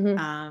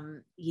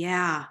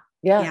 Yeah.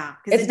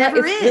 Because it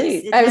never is.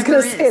 Really, I was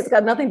going to say, it's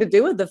got nothing to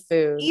do with the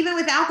food. Even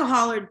with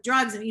alcohol or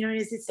drugs,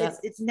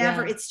 it's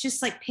never, it's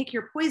just like pick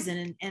your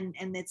poison, and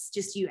it's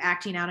just you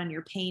acting out on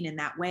your pain in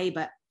that way.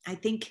 But I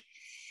think,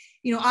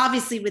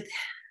 obviously with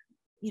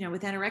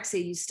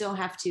anorexia, you still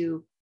have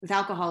to, with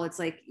alcohol, it's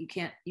like,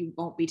 you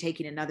won't be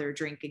taking another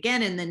drink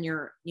again. And then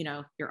you're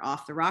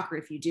off the rocker.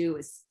 If you do,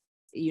 is,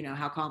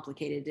 how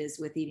complicated it is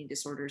with eating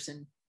disorders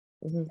and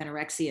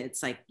anorexia.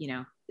 It's like,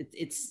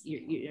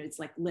 it's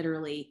like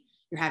literally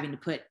you're having to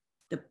put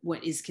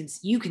what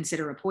you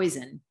consider a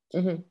poison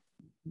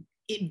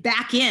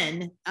back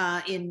in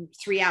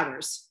 3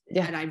 hours.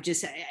 Yeah. And I'm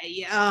just,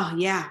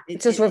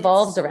 it just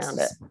revolves around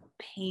it.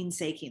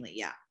 Painstakingly.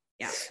 Yeah.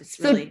 It's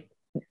really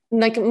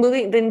like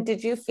moving. Then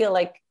did you feel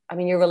like,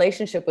 your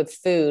relationship with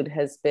food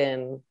has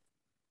been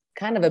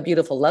kind of a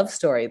beautiful love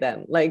story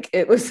then? Like,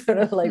 it was sort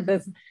of like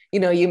this,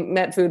 you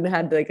met food and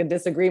had like a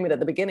disagreement at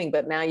the beginning,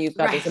 but now you've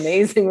got this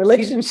amazing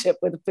relationship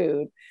with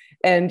food,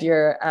 and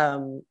your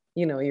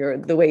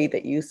the way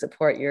that you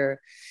support your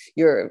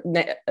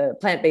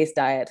plant-based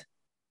diet.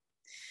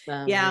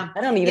 I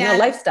don't even know,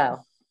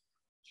 lifestyle.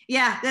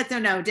 Yeah,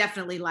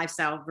 definitely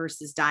lifestyle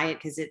versus diet,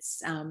 because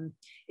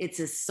it's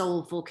a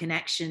soulful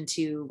connection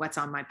to what's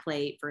on my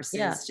plate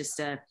versus just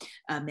a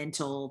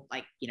mental,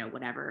 like,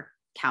 whatever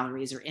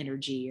calories or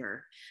energy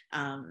or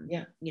or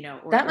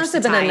that must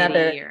have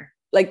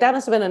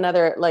been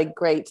another like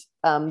great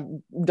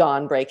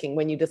dawn breaking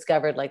when you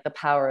discovered like the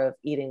power of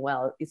eating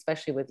well,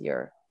 especially with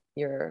your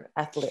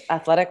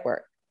athletic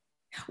work.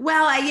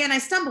 Well, I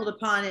stumbled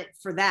upon it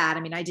for that.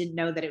 I didn't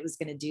know that it was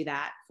going to do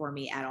that for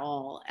me at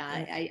all.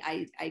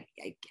 I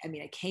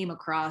came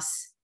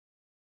across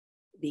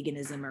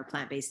veganism or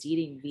plant-based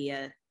eating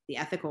via the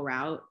ethical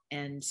route,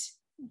 and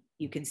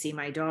you can see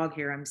my dog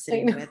here I'm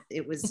sitting with.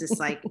 It was just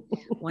like,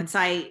 once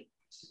I,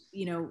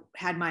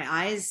 had my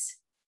eyes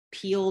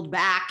peeled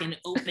back and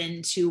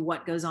open to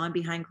what goes on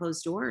behind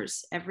closed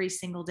doors every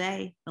single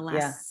day. The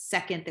last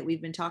second that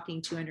we've been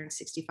talking,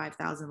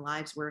 265,000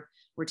 lives were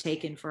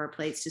taken for our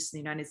plates just in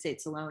the United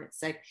States alone.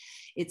 It's like,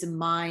 it's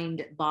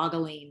mind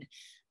boggling,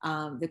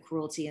 the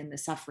cruelty and the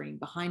suffering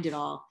behind it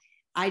all.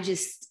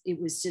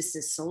 It was just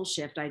a soul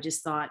shift. I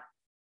just thought,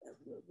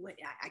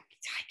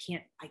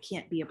 I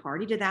can't be a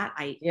party to that.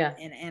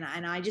 And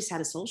I just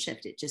had a soul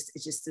shift. It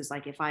just is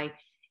like, if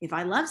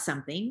I love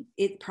something,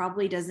 it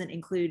probably doesn't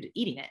include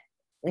eating it.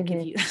 Like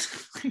if you,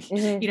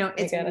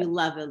 it's when you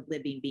love a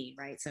living being,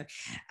 right? So,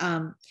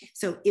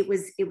 so it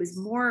was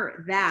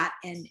more that,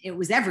 and it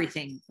was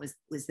everything was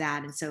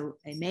that. And so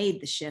I made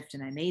the shift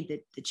and I made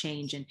the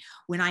change. And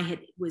when I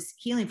was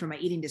healing from my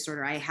eating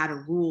disorder, I had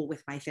a rule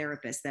with my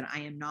therapist that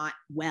I am not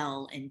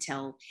well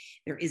until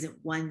there isn't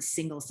one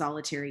single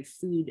solitary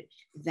food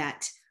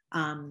that,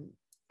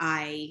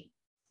 I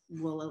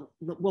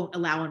won't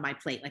allow on my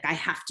plate. Like, I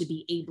have to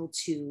be able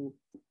to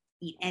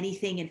eat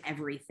anything and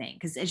everything.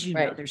 Cause as you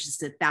know, there's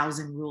just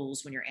 1,000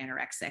 rules when you're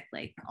anorexic,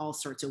 like all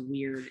sorts of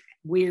weird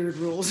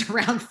rules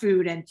around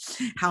food and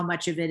how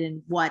much of it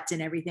and what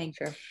and everything.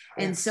 Sure.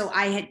 And so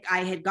I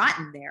had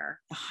gotten there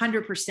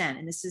 100%.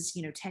 And this is,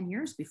 10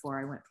 years before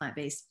I went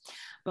plant-based.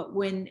 But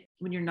when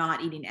you're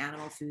not eating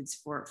animal foods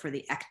for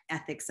the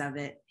ethics of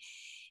it,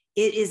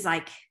 it is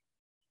like,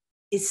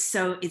 it's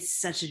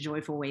such a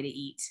joyful way to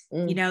eat,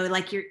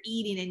 like you're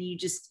eating and you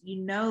just,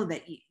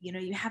 that,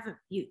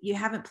 you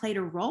haven't played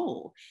a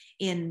role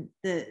in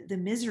the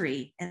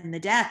misery and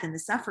the death and the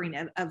suffering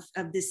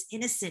of this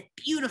innocent,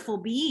 beautiful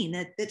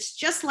being that's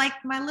just like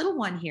my little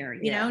one here,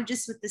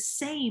 just with the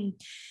same,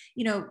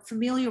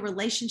 familial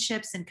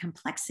relationships and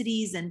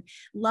complexities and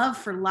love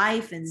for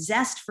life and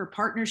zest for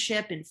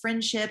partnership and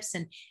friendships.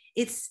 And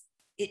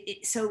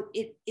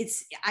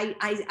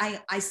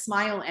I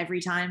smile every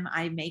time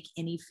I make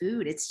any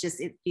food. It's just,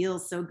 it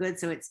feels so good.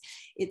 So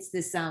it's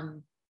this,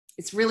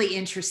 it's really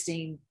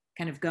interesting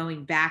kind of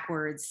going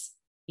backwards,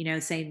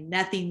 saying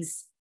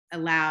nothing's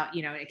allowed,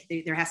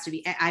 there has to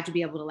be, I have to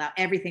be able to allow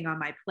everything on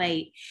my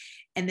plate.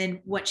 And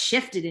then what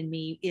shifted in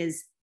me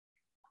is,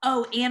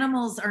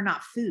 animals are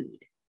not food.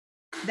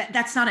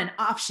 That's not an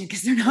option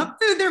because they're not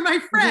food. They're my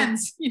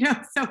friends,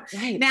 so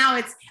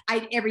now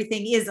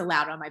everything is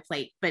allowed on my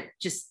plate, but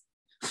just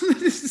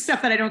this is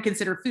stuff that I don't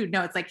consider food.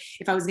 No, it's like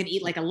if I was going to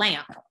eat like a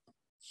lamb,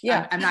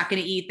 I'm not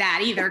going to eat that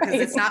either because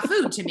it's not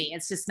food to me.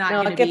 It's just not.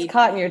 No, it gets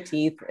caught in your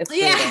teeth. It's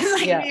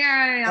it's like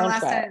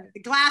last time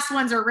the glass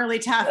ones are really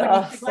tough.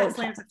 The glass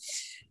lambs.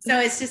 So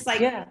it's just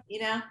like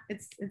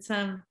it's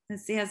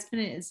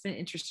been an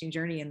interesting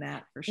journey in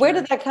that for sure. Where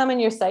did that come in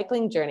your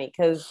cycling journey?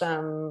 Because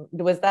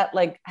was that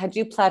like, had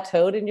you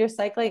plateaued in your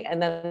cycling and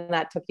then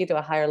that took you to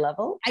a higher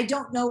level? I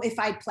don't know if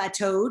I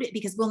plateaued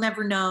because we'll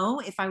never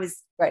know if I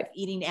was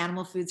eating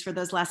animal foods for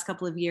those last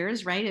couple of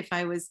years, right? If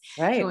I was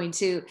going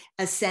to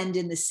ascend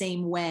in the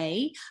same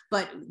way,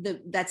 but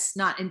that's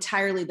not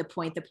entirely the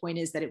point. The point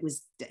is that it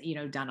was,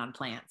 done on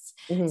plants.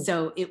 Mm-hmm.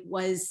 So it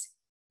was,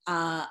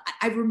 I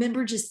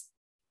remember just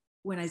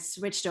when I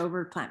switched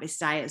over to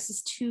plant-based diet, this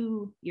is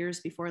 2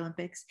 years before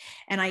Olympics.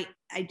 And I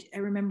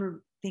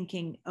remember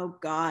thinking, oh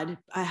God,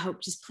 I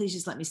hope please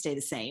just let me stay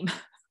the same.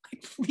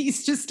 Like,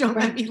 please just don't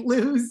let me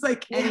lose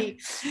any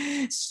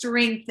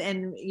strength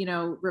and,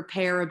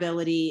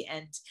 repairability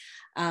and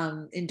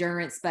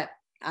endurance. But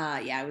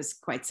I was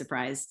quite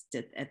surprised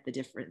at the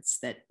difference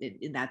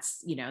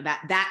that's,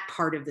 that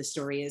part of the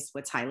story is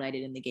what's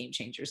highlighted in the Game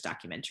Changers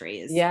documentary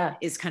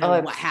is kind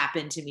of what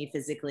happened to me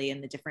physically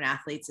and the different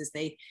athletes as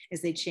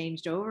they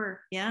changed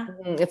over. Yeah.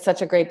 It's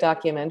such a great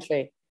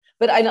documentary,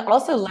 but I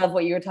also love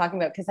what you were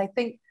talking about. Cause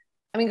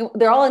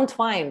they're all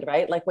entwined,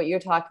 right? Like what you're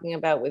talking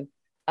about with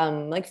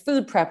like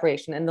food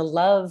preparation and the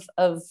love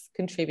of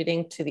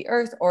contributing to the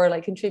earth or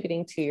like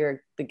contributing to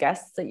the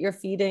guests that you're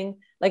feeding.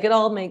 Like it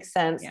all makes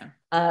sense. Yeah.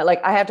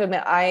 Like I have to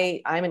admit,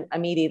 I'm a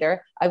meat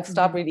eater. I've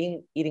stopped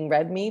eating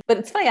red meat, but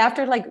it's funny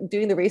after like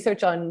doing the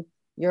research on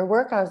your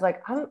work, I was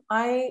like, I'm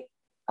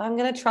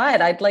going to try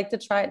it. I'd like to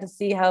try it to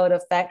see how it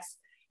affects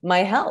my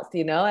health,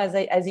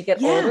 as you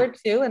get older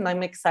too. And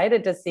I'm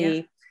excited to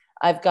see,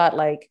 I've got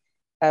like,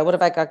 what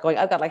have I got going?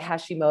 I've got like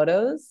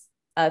Hashimoto's,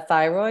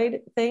 thyroid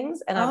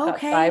things, and I've got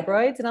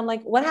fibroids. And I'm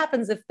like, what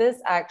happens if this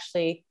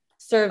actually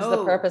serves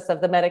the purpose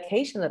of the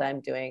medication that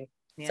I'm doing?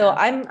 Yeah. So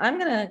I'm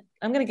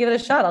gonna give it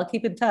a shot. I'll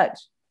keep in touch.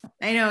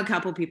 I know a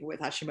couple of people with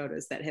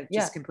Hashimoto's that have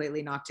just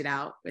completely knocked it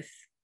out with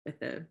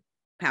the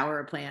power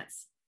of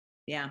plants.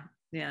 Yeah.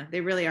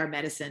 They really are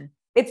medicine.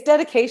 It's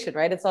dedication,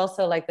 right? It's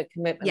also like the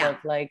commitment of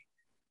like,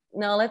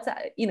 no, let's,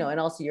 and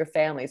also your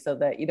family so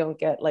that you don't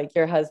get like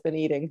your husband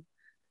eating,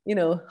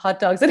 hot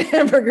dogs and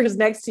hamburgers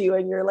next to you.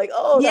 And you're like,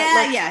 oh,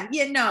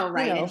 no.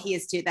 Right. And he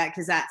is too that.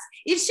 Cause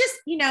it's just,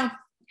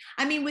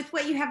 with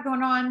what you have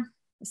going on,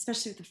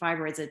 especially with the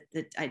fibroids,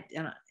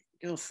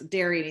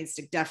 dairy needs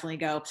to definitely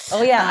go.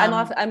 Oh yeah. I'm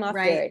off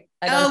dairy.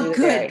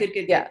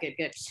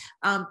 Good.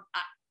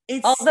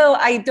 Although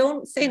I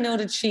don't say no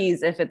to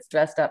cheese if it's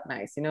dressed up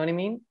nice, you know what I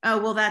mean? Oh,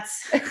 well,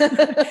 that's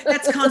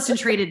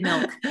concentrated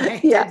milk.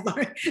 Right? Yeah.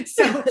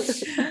 So,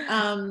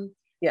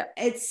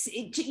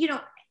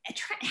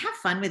 try to have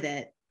fun with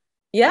it.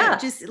 Yeah.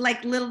 Just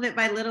like little bit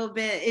by little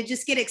bit,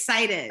 just get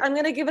excited. I'm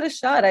going to give it a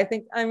shot. I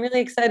think I'm really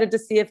excited to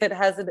see if it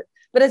has it.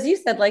 But as you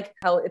said, like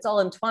how it's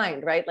all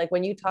entwined, right? Like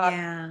when you talk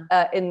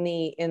in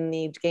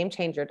the Game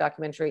Changer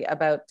documentary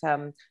about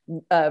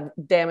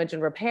damage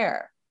and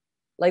repair,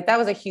 like that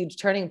was a huge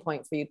turning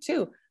point for you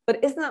too.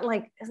 But isn't that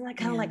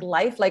kind of like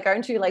life? Like,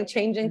 aren't you like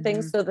changing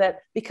things so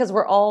that, because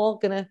we're all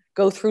going to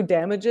go through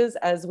damages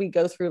as we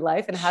go through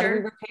life, and how do we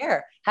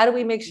repair? How do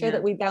we make sure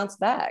that we bounce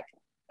back?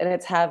 And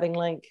it's having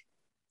like,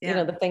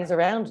 the things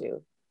around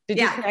you. Did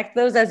you connect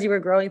those as you were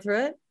growing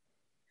through it?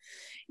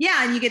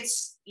 Yeah. And you get,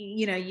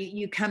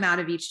 you come out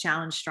of each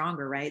challenge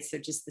stronger, right? So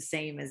just the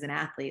same as an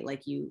athlete,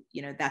 like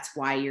that's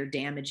why you're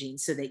damaging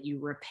so that you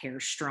repair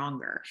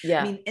stronger.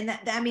 Yeah.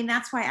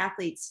 That's why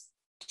athletes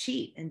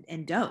cheat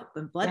and dope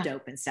and blood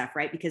dope and stuff,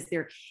 right? Because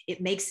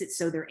it makes it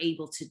so they're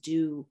able to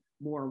do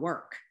more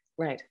work.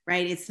 Right.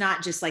 Right. It's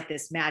not just like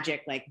this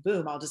magic, like,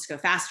 boom, I'll just go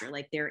faster.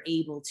 Like they're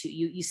able to,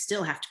 you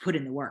still have to put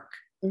in the work,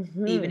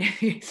 even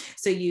if,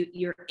 so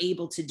you're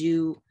able to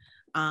do,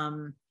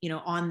 on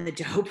the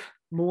dope,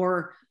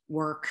 more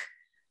work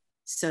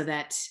so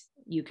that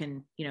you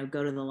can,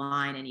 go to the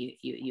line and you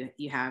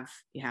have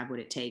what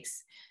it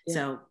takes. Yeah.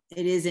 So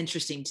it is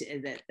interesting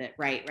to that,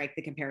 right.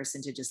 The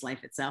comparison to just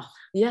life itself.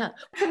 Yeah.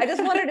 I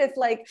just wondered if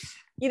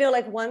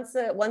once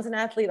an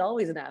athlete,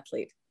 always an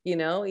athlete,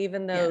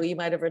 even though you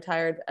might've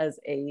retired as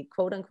a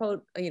quote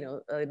unquote,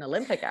 an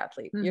Olympic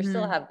athlete, you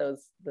still have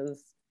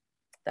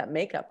that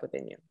makeup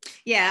within you.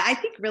 Yeah. I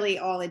think really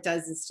all it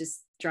does is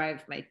just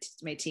drive my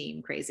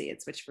team crazy.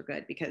 It's Switch for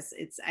Good, because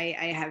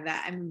I have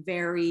that. I'm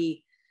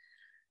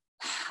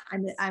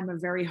a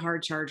very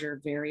hard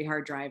charger, very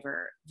hard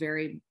driver,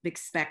 very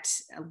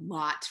expect a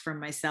lot from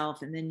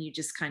myself. And then you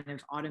just kind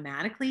of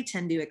automatically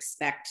tend to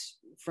expect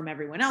from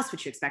everyone else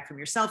what you expect from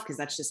yourself, because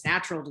that's just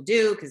natural to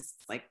do, because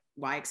like,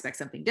 why expect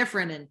something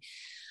different?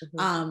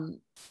 And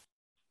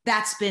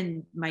that's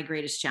been my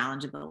greatest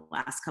challenge of the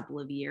last couple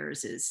of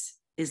years is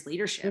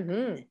leadership,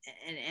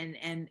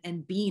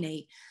 and being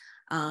a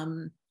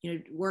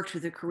worked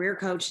with a career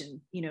coach and,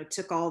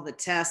 took all the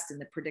tests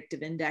and the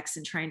predictive index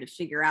and trying to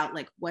figure out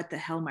like what the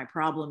hell my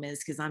problem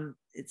is. Cause I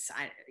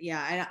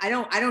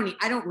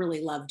don't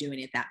really love doing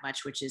it that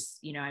much, which is,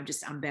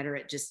 I'm better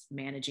at just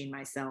managing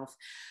myself.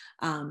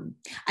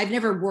 I've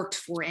never worked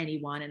for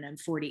anyone and I'm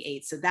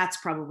 48. So that's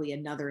probably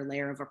another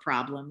layer of a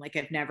problem. Like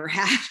I've never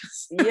had,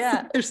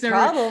 yeah, there's never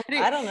problem.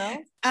 I don't know.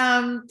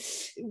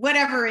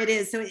 Whatever it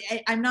is. So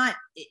I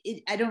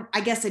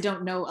guess I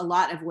don't know a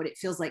lot of what it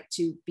feels like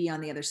to be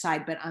on the other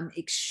side, but I'm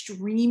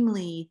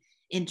extremely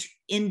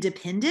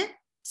independent.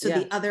 So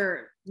the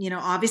other,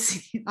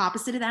 obviously the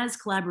opposite of that is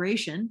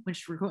collaboration,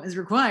 which is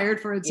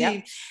required for a team.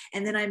 Yep.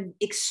 And then I'm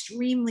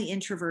extremely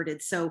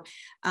introverted. So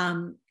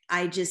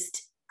I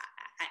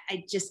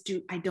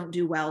don't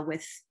do well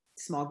with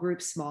small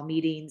groups, small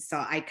meetings. So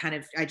I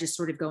just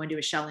sort of go into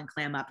a shell and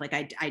clam up. Like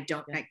I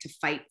don't like to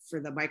fight for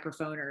the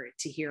microphone or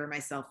to hear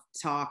myself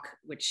talk,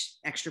 which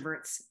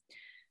extroverts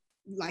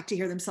like to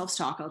hear themselves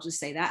talk. I'll just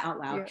say that out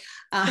loud.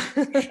 Yeah.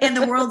 And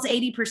the world's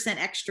 80%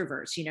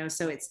 extroverts,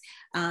 so it's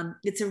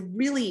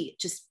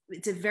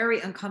a very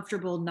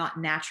uncomfortable,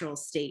 not natural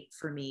state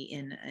for me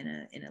in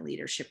a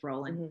leadership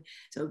role. And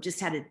so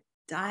just had to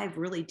dive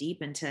really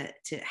deep into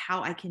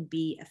how I can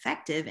be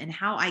effective and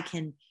how I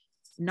can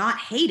not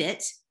hate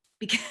it,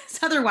 because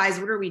otherwise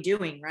what are we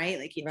doing? Right.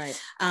 Like,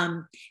 right.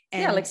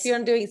 Like if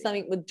you're doing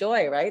something with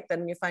joy, right.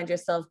 Then you find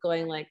yourself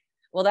going like,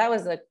 well, that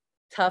was a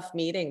tough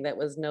meeting. That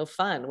was no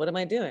fun. What am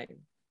I doing?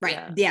 Right.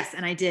 Yeah. Yes.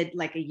 And I did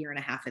like 1.5 years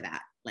of that.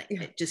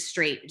 Like just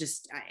straight,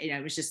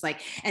 it was just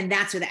like, and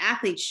that's where the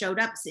athletes showed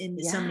up in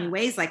so many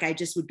ways. Like I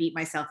just would beat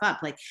myself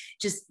up, like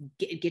just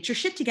get your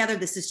shit together.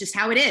 This is just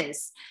how it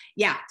is.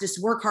 Yeah. Just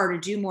work harder,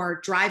 do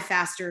more, drive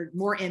faster,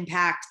 more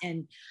impact.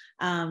 And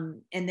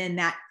then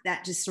that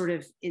just sort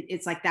of,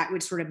 it's like that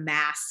would sort of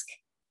mask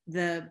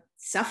the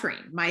suffering,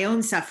 my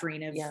own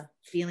suffering of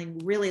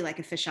feeling really like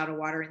a fish out of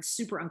water and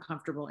super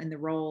uncomfortable in the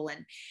role.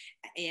 And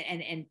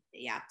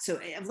so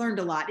I've learned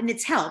a lot, and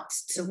it's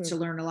helped to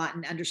learn a lot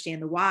and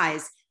understand the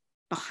whys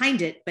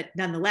behind it. But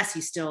nonetheless,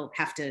 you still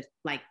have to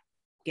like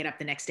get up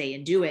the next day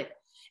and do it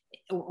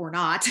or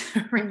not.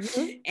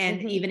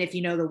 And even if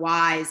you know the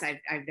whys,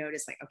 I've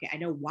noticed like, okay, I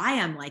know why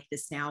I'm like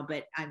this now,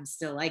 but I'm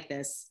still like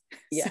this.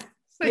 Yeah.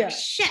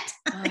 Shit.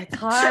 Oh, it's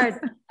hard.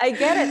 I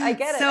get it.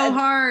 So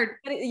hard.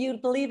 But you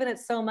believe in it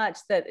so much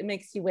that it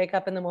makes you wake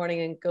up in the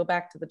morning and go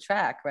back to the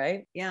track,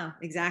 right? Yeah,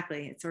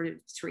 exactly. It's sort of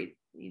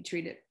you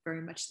treat it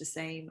very much the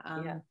same.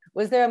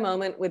 Was there a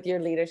moment with your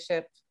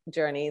leadership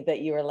journey that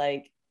you were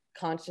like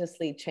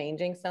consciously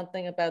changing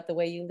something about the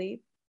way you lead?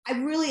 I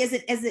really, as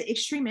an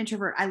extreme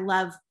introvert, I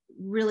love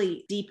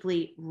really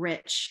deeply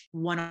rich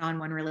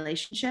one-on-one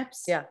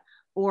relationships. Yeah.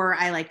 Or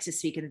I like to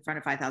speak in front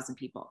of 5,000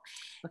 people.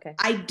 Okay.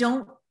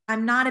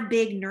 I'm not a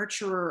big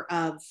nurturer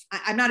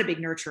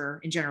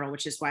in general,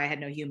 which is why I had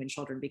no human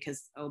children,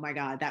 because, oh my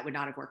God, that would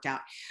not have worked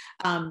out.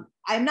 I'm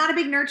not a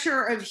big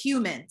nurturer of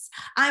humans.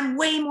 I'm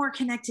way more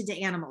connected to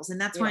animals.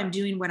 And that's why I'm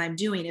doing what I'm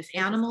doing. If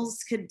animals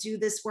could do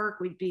this work,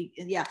 we'd be,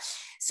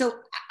 So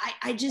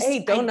I just,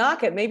 hey, don't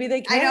knock it. Maybe they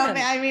can. I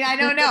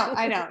don't know.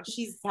 I know.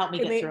 She's helped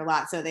me get through a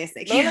lot. So they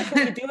say, Lola,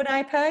 can you do an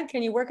iPad?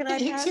 Can you work an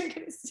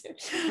iPad?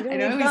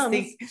 I always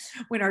think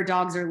when our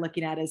dogs are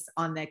looking at us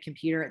on the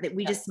computer that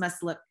we just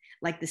must look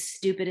like the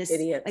stupidest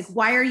idiots. Like,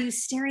 why are you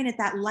staring at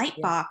that light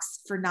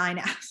box for 9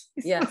 hours?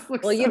 Yeah.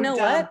 Well, you know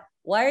what?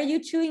 Why are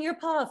you chewing your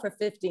paw for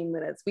 15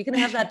 minutes? We can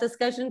have that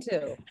discussion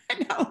too.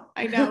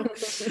 I know.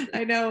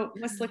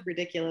 Must look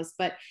ridiculous,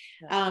 but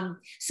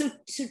so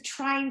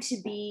trying to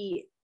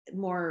be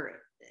more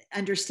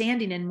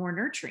understanding and more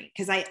nurturing,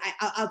 because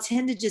I'll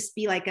tend to just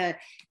be like a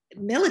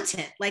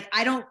militant. Like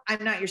I'm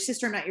not your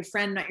sister, I'm not your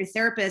friend, I'm not your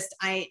therapist.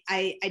 I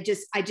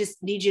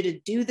just need you to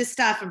do the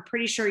stuff. I'm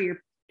pretty sure your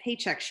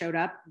paycheck showed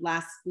up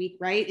last week,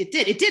 right? It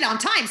did on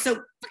time. So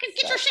fucking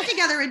get your shit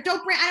together and I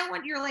don't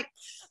want your like,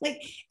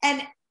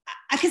 and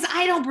because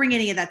I don't bring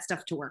any of that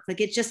stuff to work.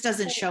 Like it just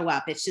doesn't show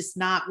up. It's just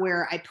not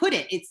where I put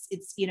it.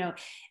 It's,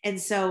 and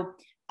so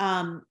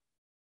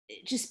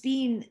just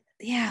being,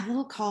 a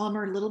little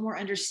calmer, a little more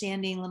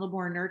understanding, a little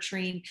more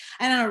nurturing.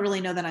 I don't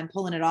really know that I'm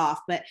pulling it off,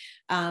 but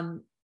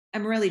I'm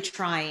really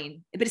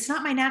trying, but it's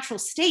not my natural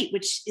state,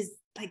 which is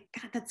like,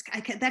 God,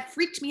 that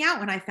freaked me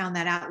out when I found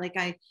that out. Like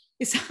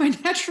it's not my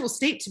natural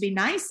state to be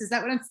nice. Is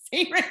that what I'm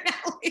saying right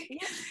now?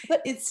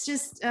 But it's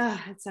just,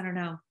 I don't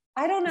know.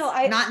 I don't know.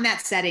 Not in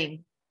that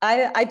setting.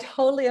 I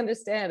totally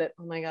understand it.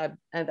 Oh my God.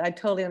 And I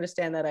totally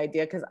understand that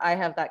idea, because I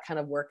have that kind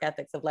of work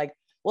ethics of like,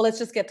 well, let's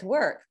just get to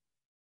work.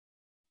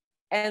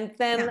 And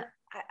then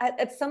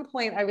at some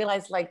point I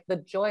realized like the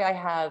joy I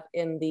have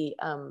in the,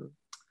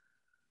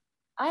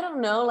 I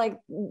don't know, like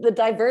the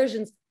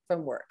diversions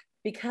from work,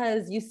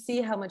 because you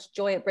see how much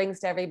joy it brings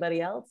to everybody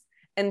else.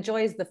 And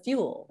joy is the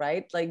fuel,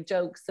 right? Like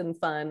jokes and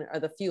fun are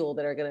the fuel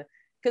that are going to,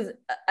 because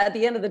at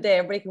the end of the day,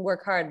 everybody can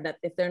work hard, and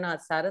if they're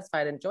not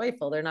satisfied and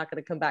joyful, they're not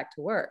going to come back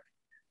to work.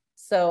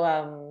 So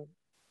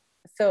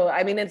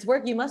I mean, it's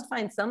work. You must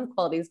find some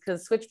qualities,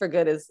 because Switch for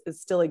Good is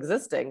still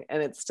existing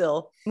and it's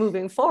still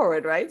moving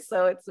forward, right?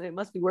 So it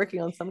must be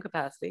working on some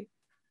capacity.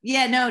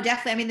 Yeah, no,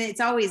 definitely. I mean,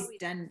 it's always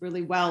done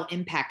really well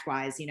impact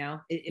wise,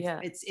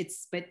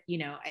 but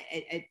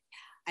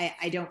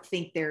I don't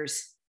think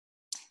there's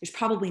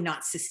probably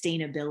not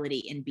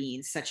sustainability in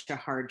being such a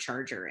hard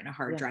charger and a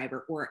hard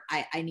driver, or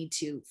I need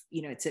to,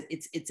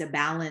 it's a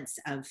balance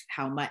of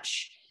how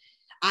much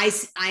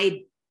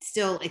I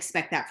still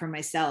expect that from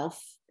myself.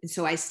 And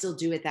so I still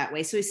do it that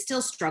way. So I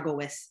still struggle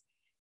with,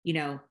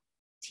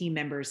 team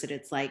members that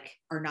it's like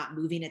are not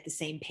moving at the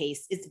same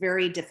pace. It's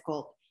very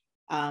difficult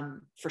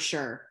for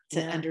sure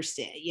to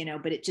understand,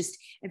 but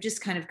I've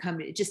just kind of come,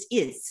 it just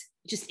is.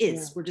 Yeah.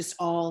 We're just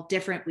all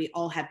different. We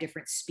all have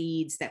different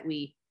speeds that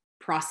we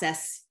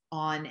process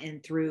on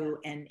and through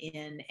and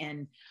in.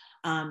 And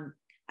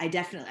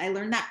I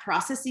learned that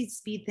processing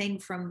speed thing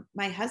from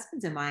my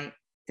husband and my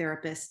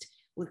therapist.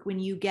 Like when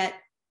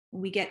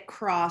we get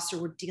cross,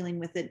 or we're dealing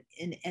with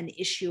an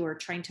issue or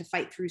trying to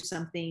fight through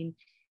something,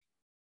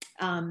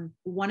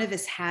 one of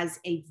us has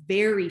a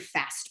very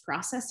fast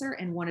processor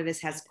and one of us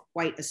has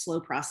quite a slow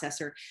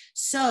processor.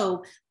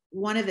 So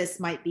one of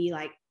us might be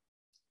like,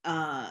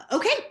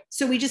 okay,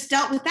 so we just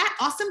dealt with that.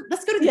 Awesome.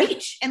 Let's go to the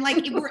beach. And like,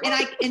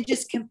 and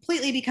just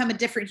completely become a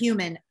different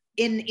human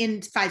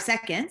in 5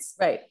 seconds.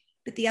 Right.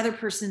 But the other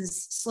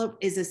person's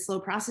is a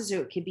slow processor.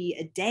 It could be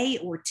a day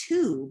or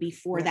two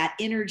before that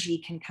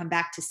energy can come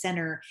back to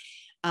center.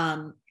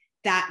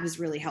 That was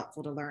really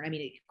helpful to learn. I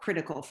mean,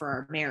 critical for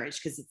our marriage,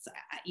 because it's,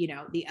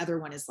 the other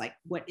one is like,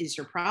 what is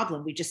your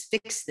problem? We just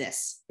fix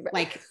this. Right.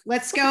 Like,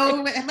 let's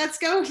go.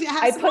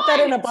 I put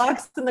that in a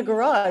box in the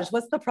garage.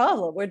 What's the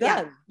problem? We're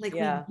done. We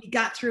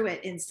got through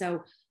it. And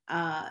so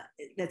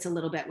that's a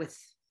little bit with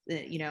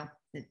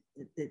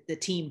the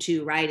team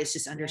too, right? It's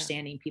just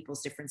understanding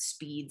people's different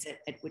speeds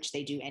at which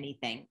they do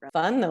anything.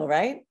 Fun though,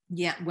 right?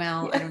 Yeah.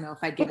 Well, I don't know if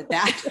I'd give it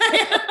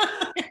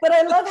that. But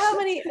I love how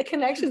many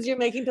connections you're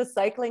making to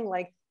cycling,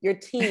 like your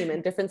team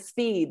and different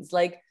speeds.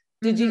 Like,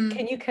 can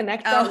you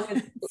connect that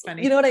with,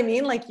 you know what I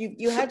mean? Like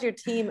you had your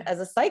team as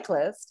a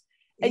cyclist,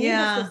 and you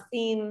must have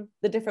seen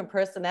the different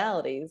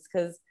personalities.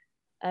 Because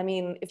I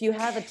mean, if you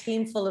have a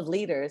team full of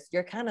leaders,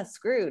 you're kind of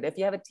screwed. If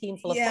you have a team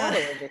full of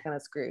followers, you're kind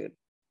of screwed.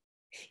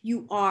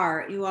 You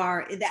are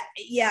that.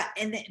 Yeah.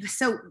 And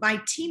so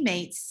my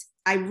teammates,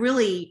 I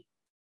really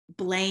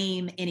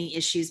blame any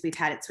issues we've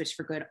had at Switch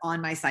for Good on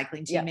my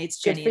cycling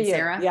teammates, Jenny and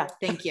Sarah. Yeah.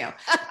 Thank you.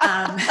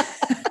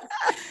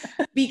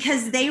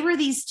 Because they were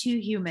these two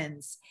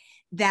humans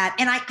that,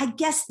 and I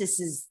guess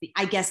this is the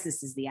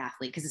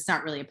athlete, because it's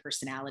not really a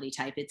personality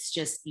type. It's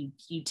just,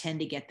 you tend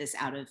to get this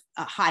out of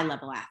high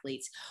level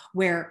athletes,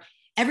 where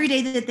every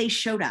day that they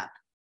showed up,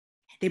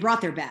 they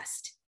brought their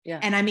best. Yeah.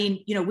 And I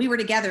mean, we were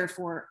together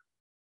for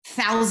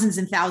thousands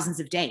and thousands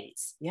of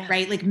days,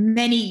 right? Like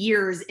many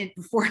years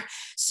before.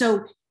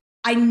 So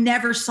I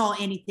never saw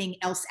anything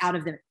else out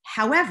of them.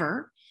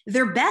 However,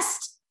 their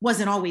best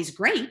wasn't always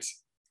great.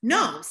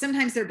 No,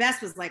 sometimes their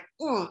best was like,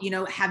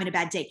 having a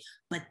bad day,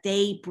 but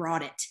they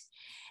brought it.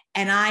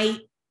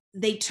 And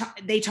they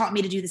taught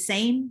me to do the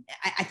same.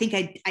 I think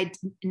I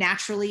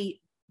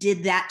naturally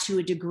did that to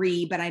a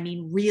degree, but I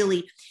mean,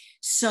 really.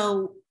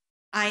 So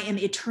I am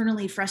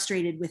eternally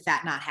frustrated with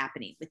that not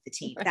happening with the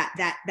team.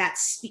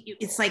 That's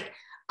it's like,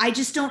 I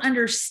just don't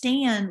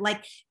understand.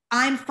 Like,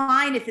 I'm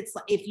fine if it's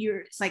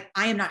like,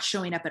 I am not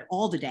showing up at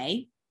all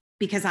today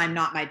because I'm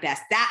not my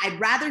best. That I'd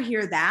rather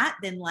hear that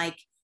than like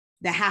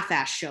the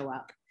half-ass show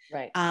up.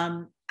 Right.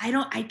 I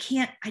don't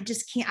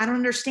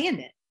understand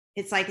it.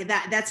 It's like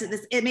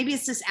maybe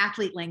it's just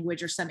athlete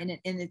language or something.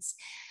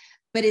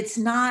 But it's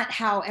not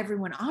how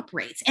everyone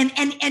operates.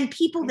 And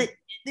people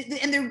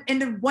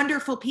they're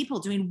wonderful people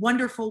doing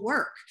wonderful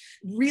work,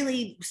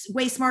 really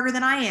way smarter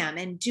than I am,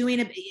 and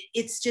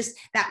it's just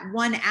that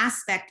one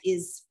aspect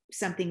is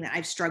something that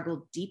I've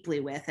struggled deeply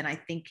with. And I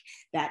think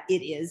that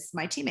it is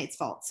my teammates'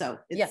 fault. So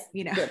it's,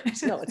 no,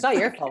 it's not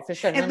your fault for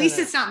sure. At least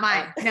it's not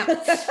mine. No.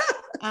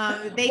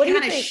 They What do you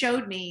kind of think?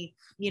 showed me,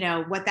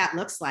 what that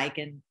looks like.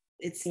 And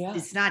it's Yeah.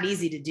 it's not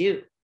easy to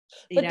do.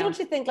 But don't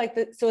you think like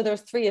so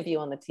there's 3 of you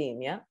on the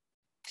team, yeah?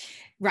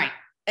 Right.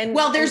 And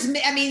Well,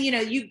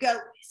 you go,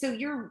 so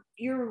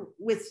you're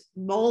with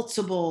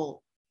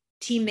multiple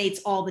teammates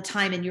all the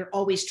time, and you're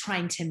always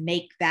trying to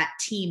make that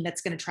team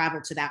that's going to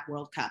travel to that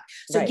World Cup.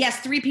 So Right.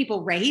 yes, 3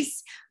 people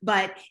race,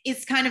 but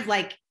it's kind of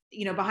like,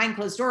 behind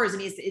closed doors. I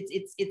mean,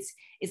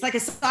 it's like a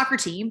soccer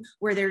team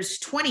where there's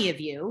 20 of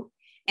you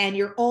and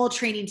you're all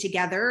training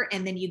together,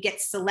 and then you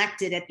get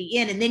selected at the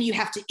end, and then you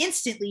have to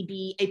instantly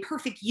be a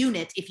perfect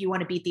unit if you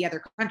want to beat the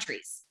other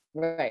countries.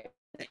 Right.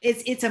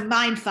 It's a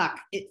mind fuck,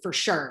 for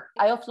sure.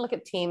 I often look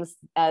at teams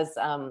as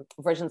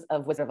versions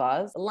of Wizard of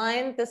Oz.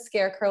 Lion, the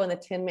Scarecrow, and the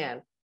Tin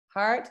Man.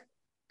 Heart,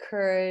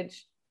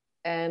 courage,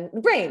 and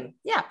brain.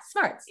 Yeah,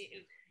 smarts.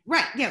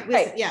 Right. Yeah.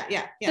 Right.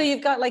 Yeah. So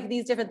you've got like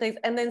these different things,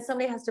 and then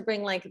somebody has to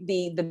bring like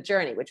the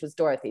journey, which was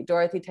Dorothy.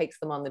 Dorothy takes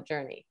them on the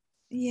journey.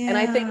 Yeah. And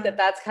I think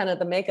that's kind of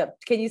the makeup.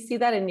 Can you see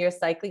that in your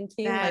cycling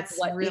team? That's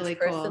like what really each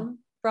person cool.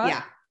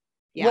 brought?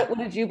 Yeah. What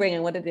did you bring,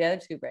 and what did the other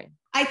 2 bring?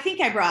 I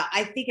think I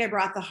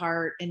brought the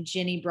heart, and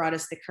Ginny brought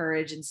us the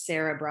courage, and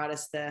Sarah brought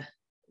us the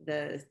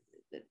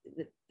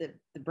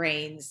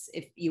brains,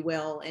 if you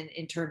will,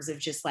 in terms of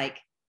just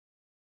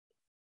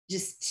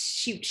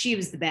she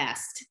was the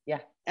best.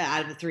 Yeah.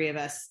 Out of the 3 of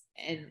us.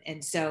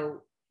 And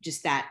so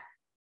just that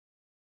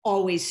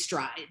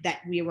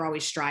we were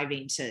always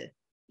striving to,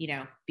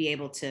 be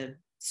able to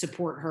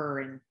support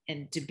her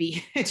and to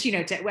be,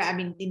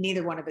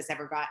 neither one of us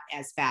ever got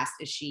as fast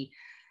as she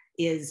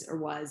is or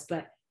was,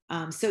 but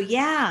so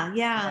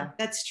yeah,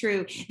 that's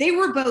true. They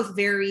were both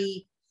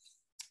very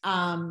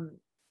kind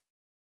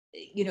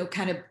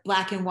of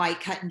black and white,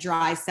 cut and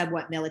dry,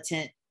 somewhat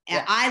militant. And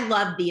yeah. I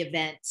loved the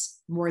event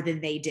more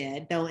than they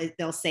did.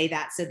 They'll say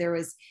that. So there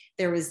was,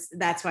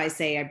 that's why I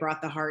say I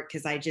brought the heart,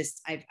 because I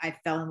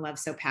fell in love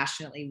so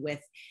passionately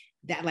with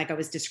that. Like I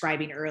was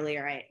describing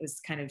earlier, I was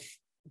kind of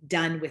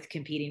done with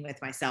competing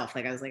with myself.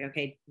 Like I was like,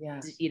 okay,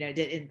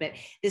 but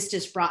this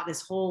just brought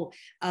this whole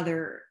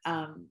other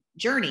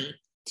journey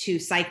to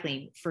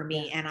cycling for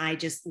me. Yeah. And I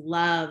just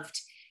loved,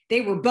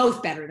 they were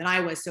both better than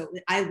I was. So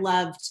I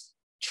loved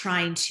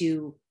trying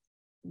to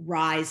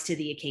rise to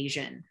the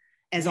occasion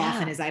as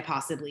often as I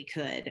possibly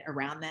could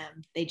around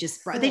them. They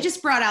just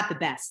brought out the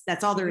best.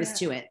 That's all there is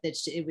to it.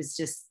 It was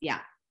just,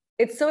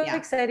 It's so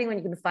exciting when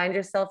you can find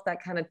yourself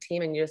that kind of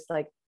team, and you're just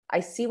like, I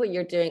see what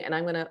you're doing, and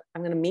I'm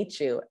gonna meet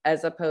you,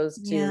 as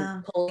opposed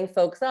to pulling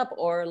folks up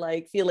or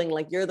like feeling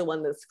like you're the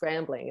one that's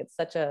scrambling. It's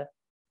such a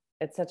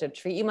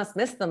treat. You must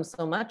miss them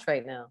so much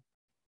right now.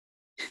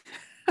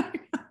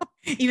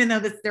 Even though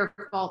it's their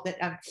fault that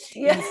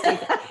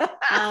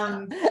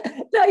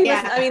no, you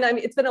must, I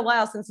mean, it's been a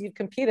while since you've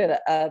competed,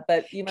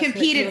 but you must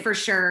competed for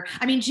sure.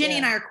 I mean, Ginny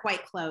and I are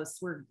quite close.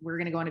 We're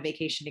going to go on a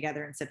vacation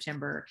together in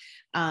September.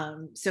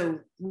 So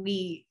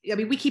we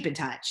keep in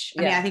touch.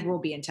 I mean, I think we'll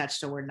be in touch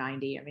till we're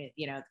 90. I mean,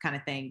 kind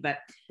of thing, but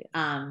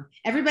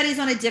everybody's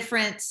on a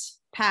different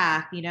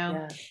path,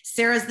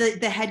 Sarah's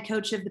the head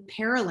coach of the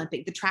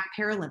track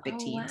Paralympic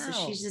team. Wow. So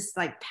she's just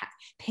like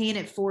paying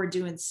it forward,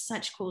 doing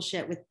such cool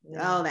shit with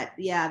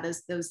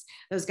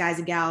those guys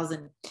and gals.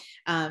 And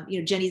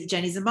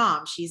Jenny's a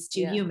mom. She's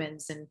 2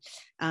 humans,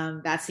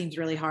 and that seems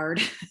really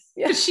hard.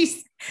 Yeah.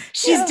 she's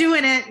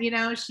doing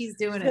it, she's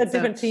doing it. A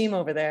different team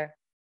over there.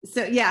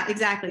 So yeah,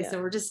 exactly. Yeah.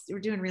 So we're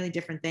doing really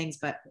different things,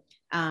 but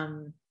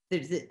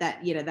there's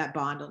that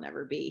bond will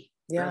never be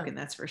broken,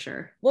 that's for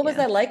sure. What was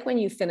that like when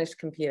you finished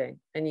competing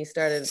and you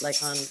started like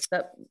on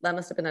that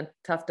must have been a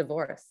tough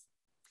divorce?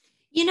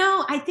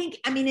 I think,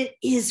 it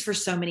is for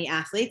so many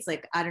athletes.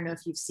 Like, I don't know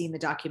if you've seen the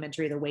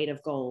documentary, The Weight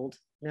of Gold.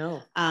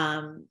 No.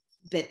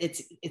 But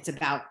it's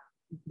about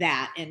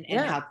that and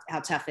how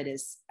tough it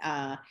is,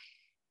 how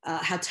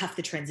tough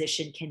the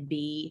transition can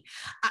be.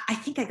 I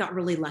think I got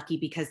really lucky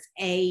because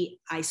I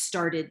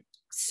started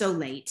so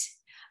late.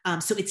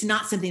 So it's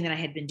not something that I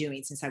had been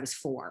doing since I was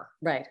 4.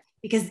 Right.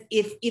 Because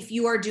if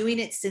you are doing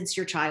it since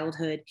your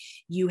childhood,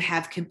 you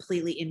have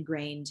completely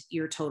ingrained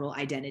your total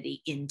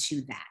identity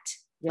into that.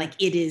 Yeah. Like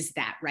it is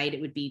that, right? It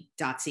would be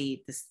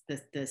Dotsie,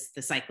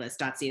 the cyclist.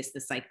 Dotsie is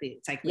the cycling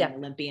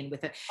Olympian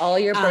with it. All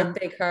your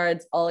birthday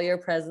cards, all your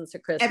presents for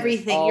Christmas,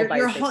 everything,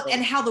 your whole,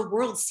 and how the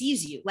world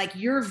sees you. Like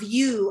your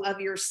view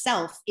of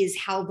yourself is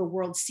how the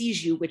world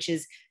sees you, which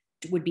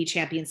would be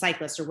champion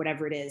cyclist or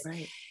whatever it is.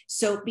 Right.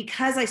 So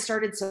because I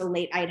started so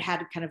late, I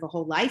had kind of a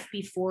whole life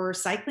before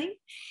cycling.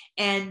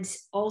 And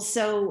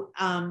also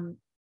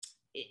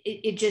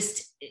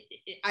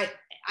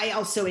I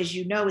also, as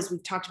you know, as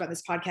we've talked about in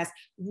this podcast,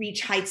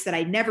 reach heights that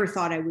I never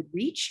thought I would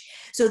reach.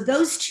 So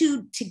those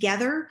 2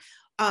 together,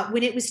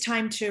 when it was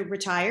time to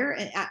retire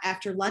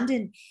after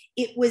London,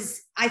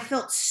 I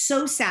felt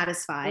so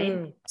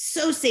satisfied,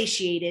 so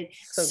satiated,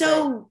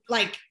 so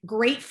like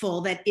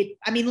grateful that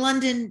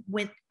London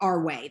went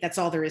our way. That's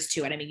all there is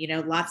to it.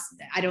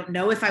 I don't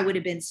know if I would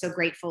have been so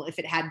grateful if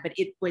it hadn't, but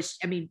it was,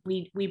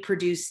 we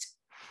produced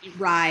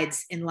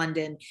rides in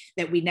London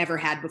that we never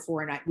had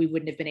before. And we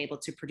wouldn't have been able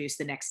to produce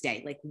the next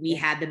day. Like we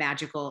had the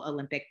magical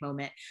Olympic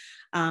moment.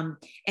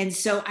 And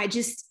so I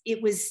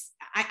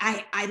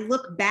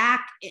look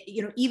back,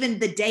 even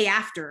the day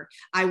after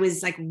I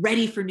was like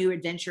ready for new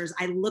adventures,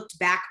 I looked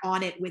back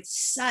on it with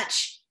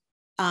such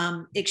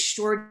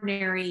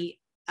extraordinary,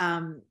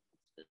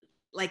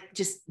 like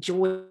just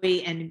joy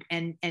and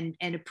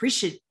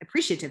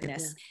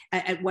appreciativeness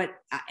at what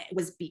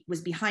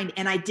was behind.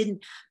 And I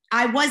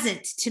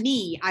wasn't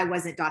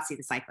Dotsie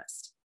the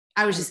cyclist.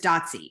 I was just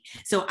Dotsie.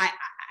 So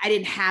I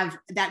didn't have,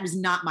 that was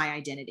not my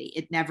identity.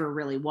 It never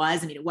really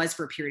was. I mean, it was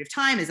for a period of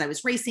time as I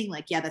was racing,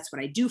 like, yeah, that's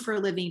what I do for a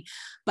living.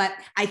 But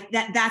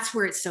that's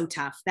where it's so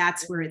tough.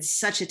 That's where it's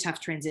such a tough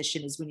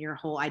transition, is when your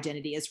whole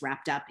identity is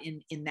wrapped up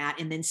in that.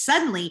 And then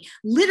suddenly,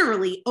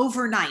 literally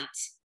overnight,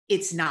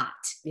 it's not,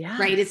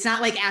 right? It's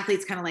not like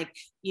athletes kind of like,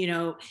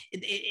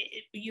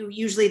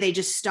 usually they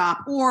just stop,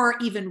 or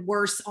even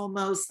worse,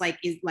 almost like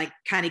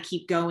kind of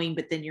keep going,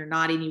 but then you're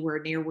not anywhere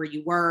near where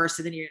you were.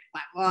 So then you're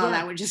like,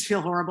 that would just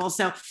feel horrible.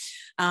 So,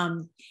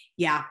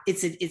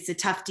 it's a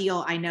tough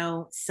deal. I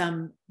know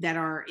some that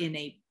are in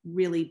a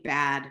really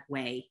bad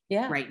way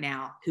right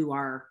now, who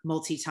are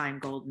multi-time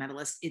gold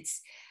medalists.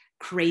 It's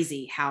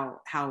crazy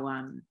how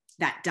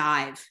that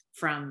dive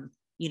from,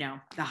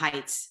 the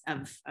heights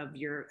of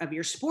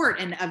your sport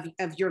and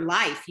of your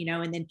life,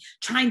 and then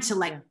trying to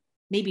like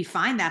maybe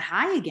find that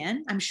high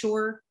again, I'm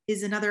sure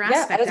is another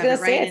aspect. I was going to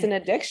say, right? it's an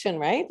addiction,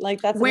 right?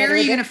 Like that's where are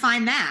you going to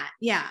find that?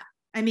 Yeah.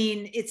 I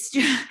mean, it's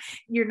just,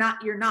 you're not.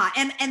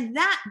 And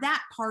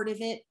that part of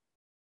it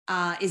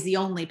is the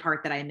only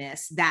part that I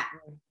miss.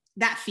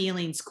 That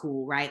feeling's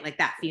cool, right? Like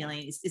that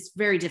feeling it's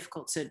very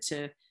difficult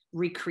to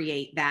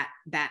recreate that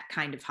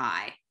kind of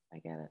high. I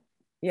get it.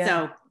 Yeah.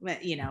 So, but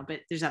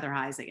there's other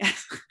highs, I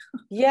guess.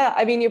 Yeah.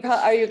 I mean,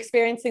 are you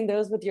experiencing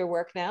those with your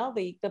work now?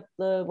 The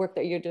work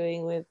that you're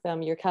doing with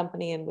your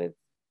company and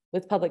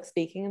with public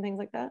speaking and things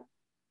like that?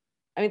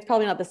 I mean, it's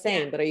probably not the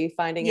same, but are you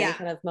finding any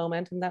kind of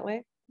momentum that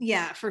way?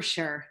 Yeah, for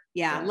sure.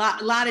 Yeah.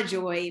 A lot of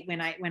joy when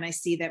I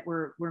see that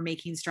we're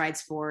making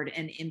strides forward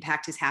and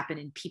impact has happened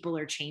and people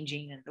are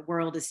changing and the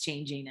world is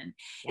changing. And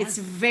it's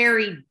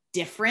very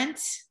different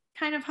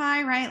kind of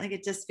high, right? Like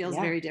it just feels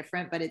very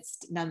different, but it's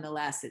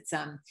nonetheless, it's,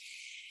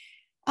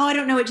 I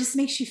don't know. It just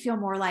makes you feel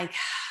more like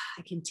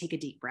I can take a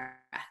deep breath.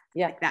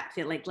 Yeah. Like that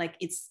feel like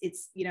it's,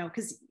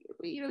 cause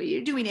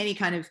you're doing any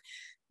kind of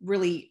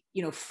really,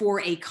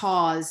 for a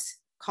cause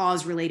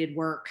related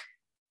work.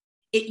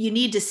 You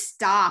need to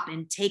stop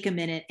and take a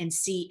minute and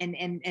see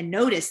and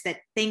notice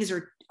that things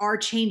are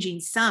changing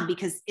some,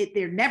 because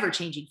they're never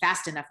changing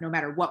fast enough, no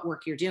matter what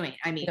work you're doing.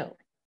 I mean,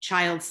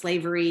 child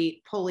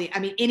slavery, polio, I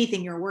mean,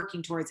 anything you're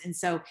working towards. And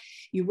so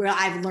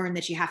I've learned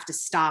that you have to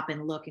stop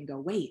and look and go,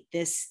 wait,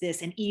 this,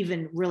 and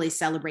even really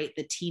celebrate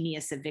the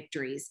teeniest of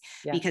victories,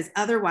 because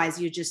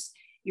otherwise you're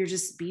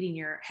just beating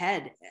your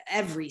head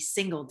every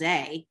single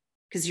day,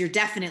 because you're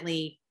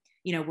definitely,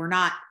 we're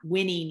not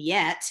winning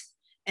yet.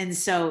 And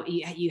so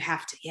you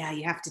have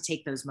to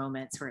take those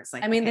moments where it's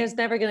like, I mean, there's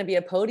never going to be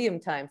a podium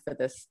time for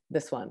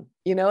this one,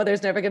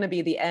 there's never going to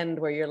be the end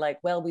where you're like,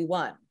 well, we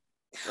won.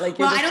 Like,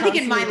 well, I don't think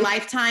in my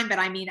lifetime, but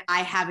I mean, I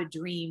have a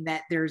dream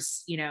that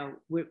there's,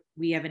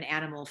 we have an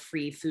animal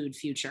free food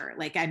future.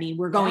 Like, I mean,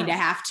 we're going to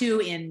have to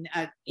in,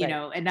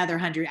 another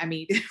 100, I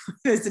mean,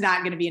 there's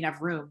not going to be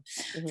enough room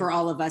for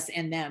all of us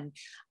and them.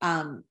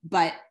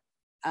 But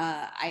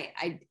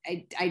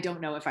I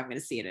don't know if I'm going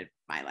to see it in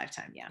my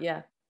lifetime. Yeah.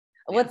 Yeah.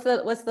 What's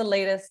the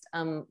latest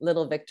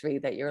little victory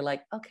that you're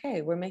like,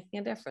 okay, we're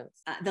making a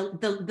difference?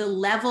 The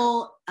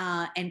level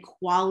and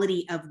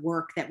quality of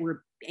work that we're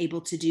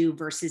able to do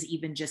versus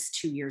even just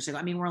 2 years ago.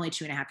 I mean, we're only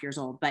 2.5 years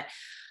old, but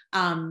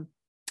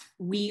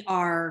we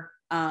are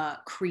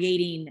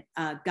creating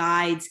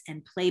guides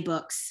and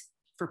playbooks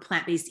for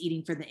plant-based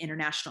eating for the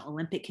International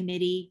Olympic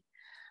Committee.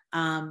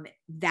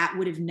 That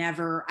would have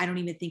never, I don't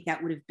even think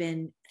that would have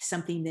been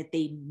something that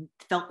they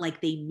felt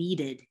like they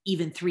needed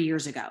even 3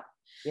 years ago.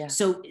 Yeah.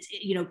 So,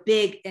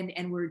 big,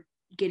 and we're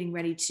getting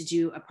ready to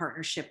do a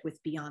partnership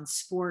with Beyond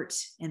Sport,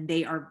 and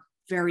they are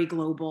very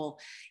global.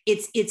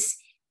 It's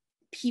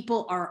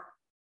people are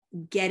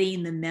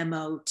getting the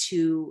memo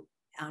to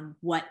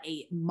what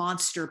a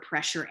monster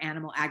pressure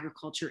animal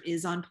agriculture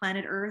is on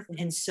planet Earth.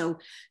 And so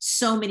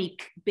many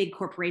big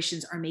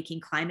corporations are making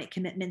climate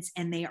commitments,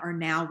 and they are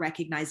now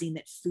recognizing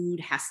that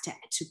food has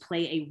to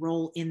play a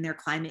role in their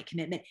climate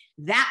commitment.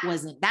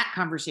 That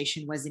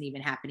conversation wasn't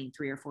even happening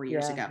 3 or 4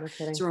 years ago.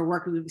 No, so we're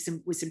working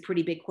with some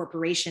pretty big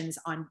corporations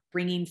on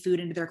bringing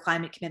food into their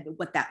climate commitment,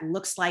 what that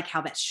looks like,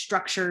 how that's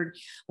structured,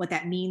 what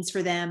that means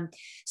for them.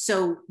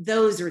 So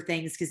those are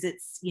things, because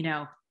it's,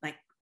 like,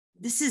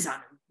 this is on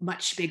a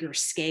much bigger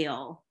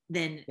scale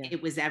than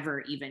it was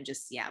ever even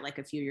just, like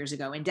a few years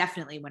ago. And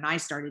definitely when I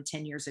started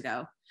 10 years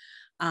ago,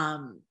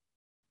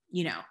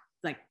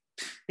 like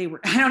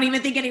I don't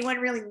even think anyone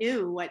really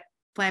knew what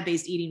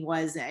plant-based eating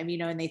was. I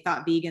mean, and they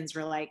thought vegans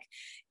were like,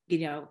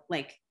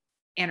 like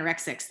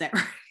anorexics that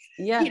were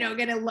Yeah. you know,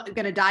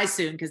 gonna die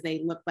soon because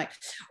they look like,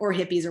 or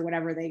hippies or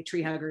whatever, they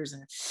tree huggers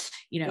and,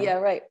 you know. Yeah,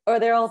 right. Or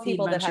they're all seed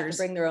people that have to munchers.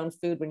 bring their own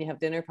food when you have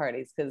dinner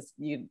parties because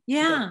you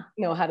Yeah. don't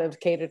know how to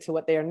cater to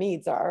what their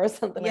needs are or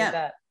something Yeah. like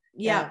that.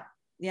 Yeah.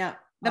 Yeah.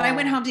 But I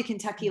went home to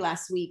Kentucky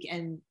last week,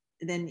 and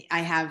then I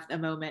have a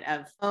moment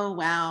of, oh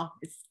wow,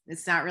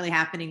 it's not really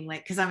happening,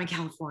 like, because I'm in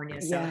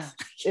California. So Yeah,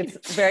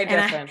 it's very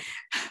different.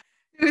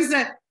 It was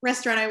a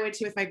restaurant I went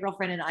to with my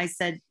girlfriend, and I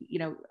said, you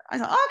know, I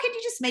thought, oh, can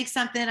you just make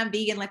something? I'm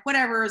vegan, like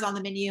whatever is on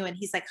the menu. And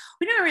he's like,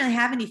 we don't really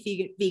have any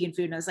vegan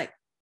food. And I was like,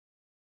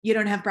 you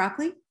don't have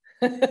broccoli?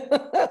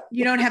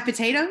 You don't have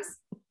potatoes?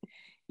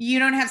 You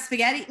don't have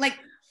spaghetti? Like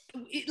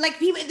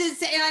people, and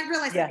I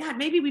realized, like, God,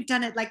 maybe we've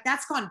done it, like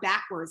that's gone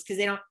backwards, because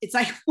they don't, it's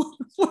like,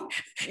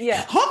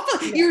 yeah,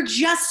 hopefully you're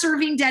just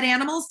serving dead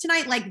animals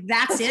tonight, like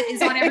that's it,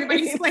 is on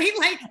everybody's plate,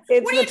 like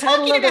it's what the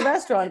title of about? the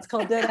restaurant. It's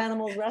called Dead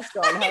Animals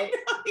Restaurant.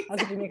 How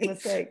could you make a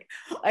mistake?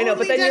 I know,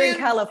 Only but then you're in animals.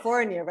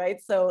 California,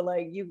 right? So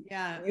like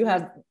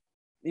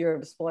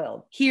you're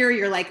spoiled. Here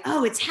you're like,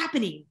 oh, it's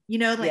happening, you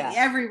know, like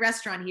every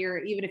restaurant here,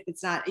 even if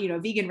it's not, you know, a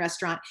vegan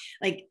restaurant,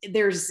 like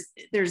there's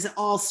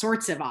all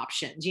sorts of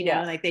options, you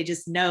know, like they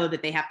just know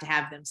that they have to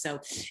have them. So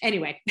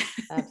anyway.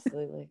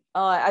 Absolutely.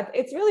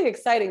 It's really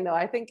exciting though.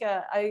 I think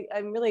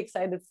I'm really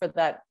excited for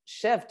that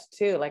shift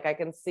too. Like I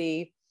can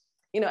see,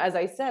 you know, as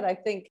I said, I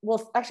think,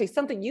 well, actually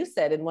something you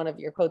said in one of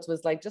your quotes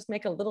was like, just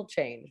make a little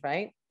change,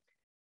 right?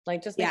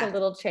 Like just make a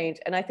little change.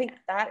 And I think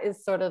that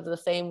is sort of the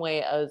same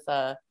way as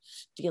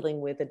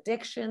dealing with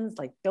addictions.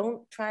 Like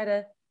don't try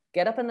to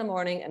get up in the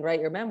morning and write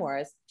your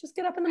memoirs. Just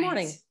get up in the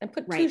morning and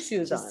put two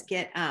shoes on. Just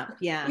get up.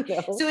 Yeah. You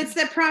know? So it's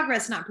the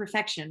progress, not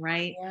perfection,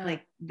 right? Yeah.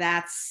 Like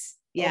that's,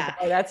 Oh,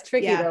 that's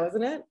tricky though,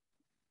 isn't it?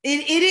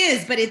 It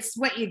is, but it's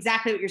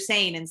exactly what you're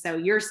saying. And so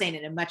you're saying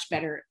it in a much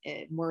better,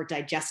 more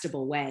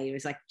digestible way. It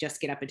was like, just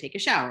get up and take a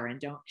shower and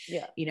don't,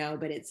 you know,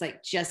 but it's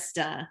like, just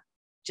a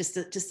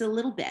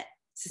little bit.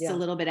 Just a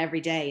little bit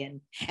every day.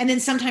 And then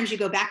sometimes you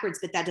go backwards,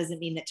 but that doesn't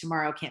mean that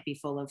tomorrow can't be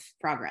full of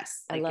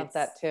progress. Like I love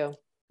that too.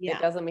 Yeah.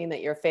 It doesn't mean that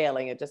you're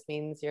failing. It just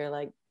means you're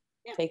like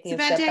taking a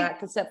step back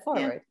to step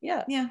forward.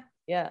 Yeah.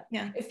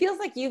 It feels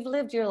like you've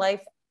lived your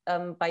life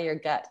by your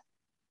gut.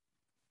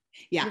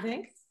 Yeah. You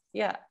think?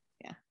 Yeah.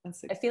 Yeah.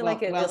 I feel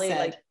like it really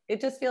like,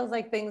 it just feels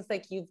like things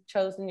like you've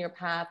chosen your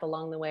path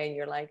along the way and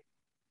you're like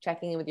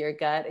checking in with your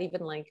gut,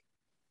 even like,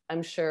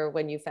 I'm sure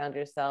when you found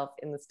yourself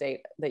in the state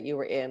that you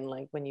were in,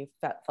 like when you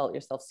felt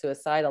yourself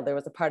suicidal, there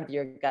was a part of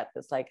your gut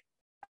that's like,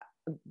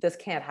 this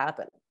can't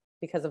happen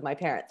because of my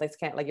parents. Like,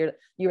 can't, like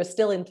you were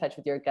still in touch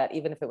with your gut,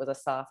 even if it was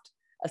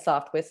a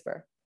soft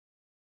whisper.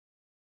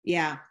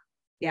 Yeah.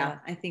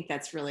 I think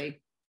that's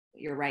really,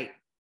 you're right.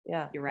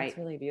 Yeah. You're right. It's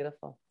really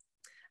beautiful.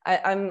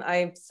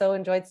 I so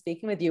enjoyed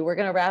speaking with you. We're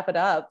going to wrap it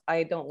up.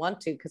 I don't want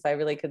to, because I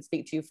really could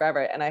speak to you forever.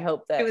 And I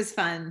hope that it was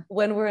fun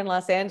when we're in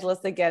Los Angeles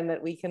again, that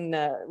we can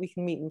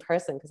meet in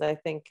person. Cause I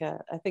think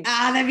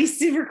that'd be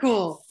super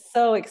cool.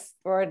 So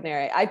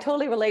extraordinary. I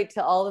totally relate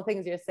to all the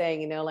things you're saying,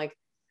 you know, like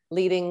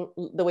leading,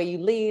 the way you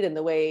lead and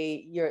the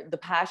way the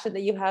passion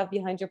that you have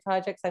behind your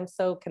projects. I'm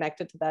so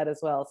connected to that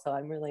as well. So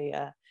I'm really,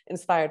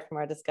 inspired from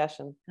our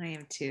discussion. I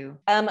am too.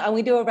 And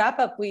we do a wrap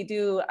up. We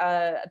do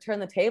turn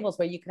the tables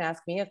where you can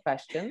ask me a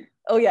question.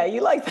 Oh yeah,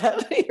 you like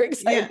that? You're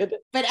excited. Yeah.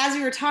 But as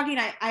we were talking,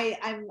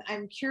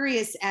 I'm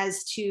curious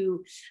as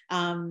to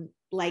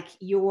like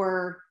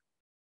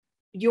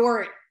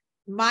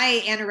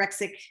my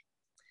anorexic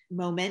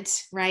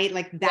moment, right?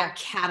 Like that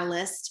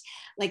catalyst.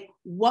 Like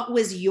what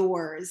was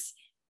yours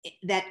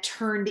that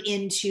turned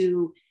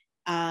into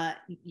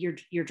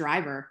your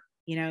driver?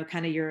 You know,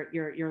 kind of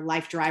your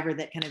life driver,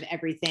 that kind of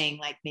everything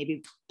like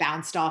maybe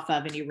bounced off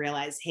of, and you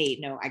realize, hey,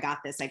 no, I got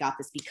this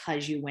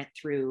because you went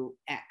through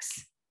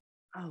X.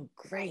 Oh,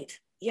 great.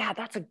 Yeah,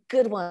 that's a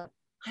good one.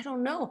 I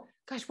don't know.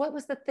 Gosh, what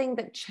was the thing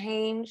that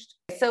changed?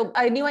 So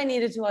I knew I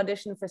needed to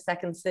audition for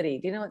Second City.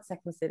 Do you know what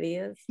Second City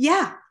is?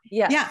 Yeah.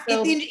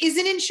 So, is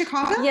it in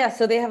Chicago? Yeah.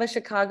 So they have a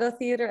Chicago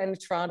theater and a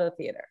Toronto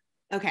theater.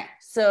 Okay.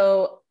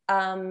 So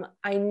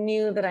I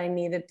knew that I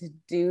needed to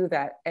do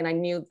that. And I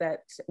knew that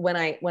when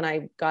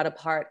I got a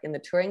part in the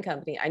touring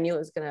company, I knew it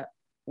was going to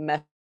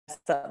mess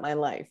up my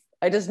life.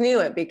 I just knew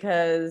it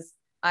because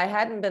I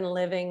hadn't been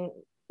living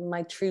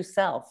my true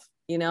self.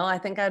 You know, I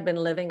think I'd been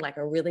living like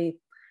a really,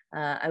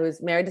 I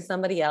was married to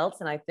somebody else,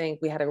 and I think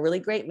we had a really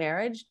great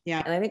marriage.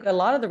 Yeah. And I think a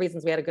lot of the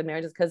reasons we had a good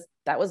marriage is because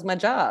that was my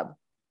job.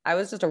 I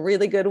was just a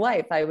really good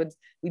wife.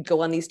 We'd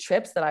go on these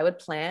trips that I would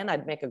plan.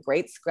 I'd make a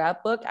great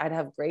scrapbook. I'd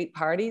have great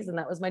parties, and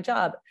that was my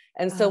job.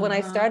 And so when I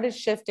started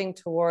shifting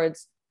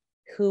towards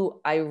who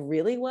I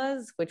really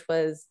was, which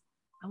was,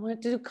 I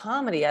wanted to do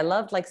comedy. I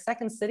loved, like,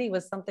 Second City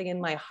was something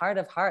in my heart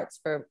of hearts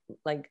for,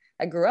 like,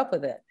 I grew up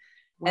with it.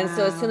 Wow. And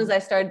so as soon as I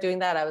started doing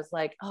that, I was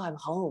like, oh, I'm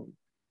home.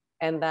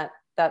 And that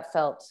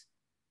felt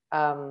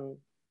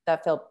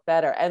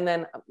better. And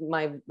then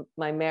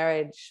my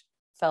marriage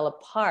fell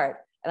apart.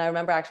 And I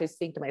remember actually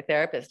speaking to my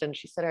therapist, and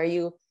she said,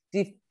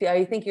 do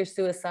you think you're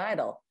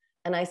suicidal?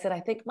 And I said, I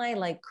think my,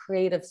 like,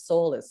 creative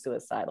soul is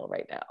suicidal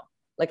right now.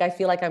 Like, I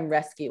feel like I'm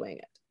rescuing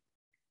it.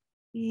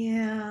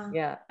 Yeah.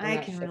 Yeah. I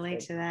can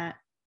relate to that.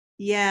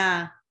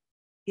 Yeah.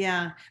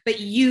 Yeah. But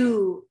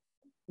you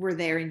were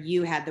there and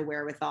you had the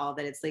wherewithal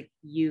that it's like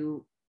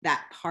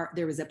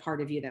there was a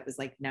part of you that was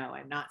like, no,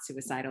 I'm not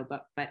suicidal,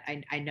 but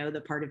I know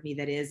the part of me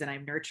that is, and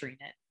I'm nurturing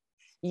it.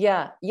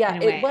 Yeah.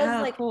 It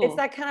was cool. It's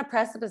that kind of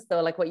precipice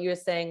though, like what you were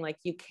saying, like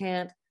you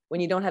can't,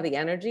 when you don't have the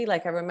energy,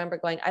 like I remember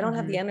going, I don't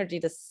have the energy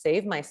to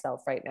save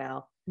myself right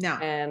now. No.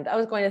 And I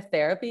was going to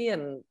therapy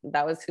and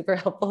that was super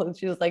helpful. And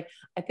she was like,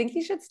 I think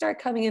you should start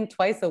coming in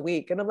twice a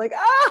week. And I'm like,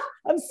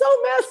 I'm so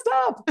messed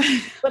up.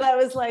 But I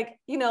was like,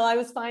 I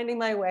was finding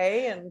my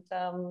way,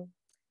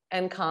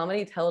 and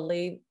comedy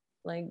totally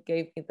like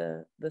gave me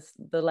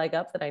the leg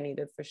up that I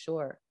needed for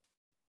sure.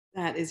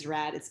 That is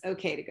rad. It's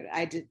okay to go.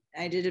 I did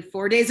it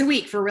 4 days a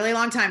week for a really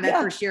long time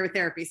that first year with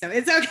therapy. So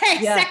it's okay.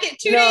 Yeah. Second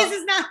 2 days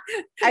is not.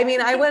 I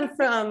mean, I went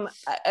from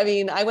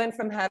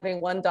having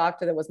one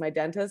doctor that was my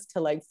dentist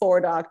to like 4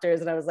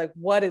 doctors. And I was like,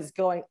 what is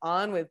going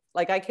on with,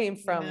 like, I came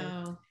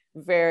from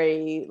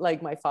very,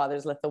 like, my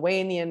father's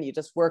Lithuanian. You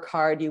just work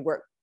hard, you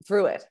work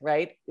through it,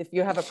 right? If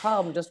you have a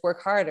problem, just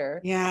work harder.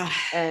 Yeah.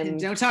 And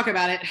don't talk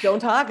about it.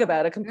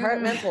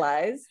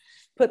 Compartmentalize,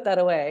 put that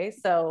away.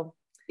 So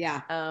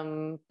yeah.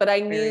 But I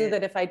knew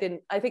that if I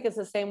didn't, I think it's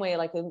the same way,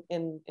 like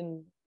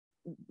in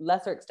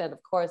lesser extent,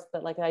 of course,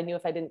 but like I knew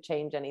if I didn't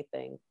change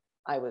anything,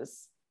 I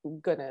was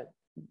gonna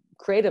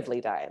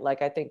creatively die.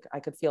 Like I think I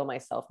could feel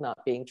myself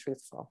not being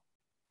truthful.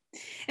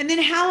 And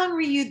then how long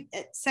were you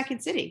at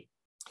Second City?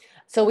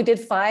 So we did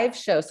 5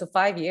 shows, so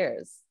 5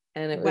 years.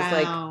 And it was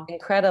like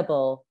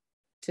incredible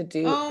to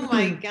do. Oh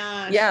my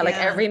gosh. Yeah, like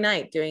every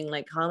night doing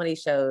like comedy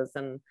shows,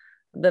 and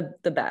the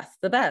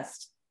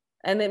best.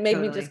 And it made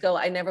me just go,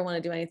 I never want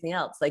to do anything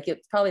else. Like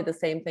it's probably the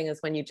same thing as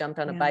when you jumped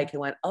on a bike and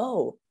went,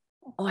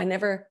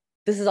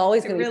 this is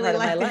always going to be part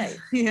of my life.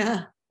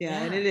 Yeah.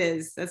 And it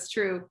is. That's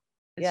true.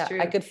 That's true.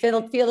 I could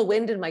feel the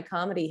wind in my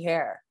comedy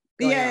hair.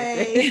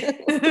 Yay.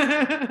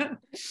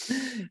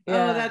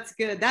 Oh, that's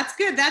good. That's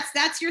good.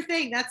 That's your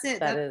thing. That's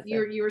it.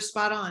 You were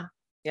spot on.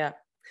 Yeah.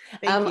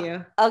 Thank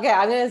you. Okay.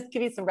 I'm going to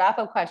give you some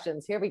wrap-up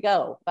questions. Here we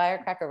go.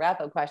 Firecracker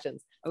wrap-up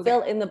questions. Okay.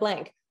 Fill in the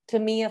blank. To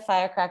me, a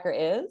firecracker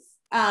is?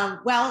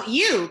 Well,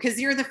 because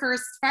you're the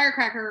first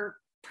firecracker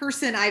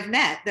person I've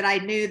met that I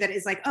knew that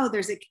is like,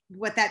 there's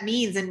what that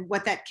means and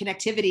what that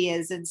connectivity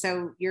is. And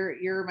so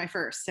you're my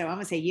first. So I'm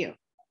gonna say you.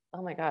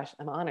 Oh my gosh,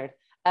 I'm honored.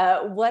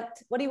 What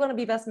do you want to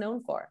be best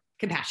known for?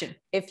 Compassion.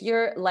 If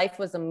your life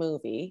was a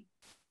movie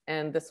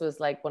and this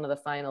was like one of the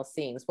final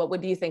scenes, what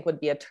do you think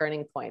would be a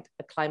turning point,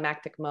 a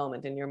climactic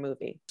moment in your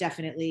movie?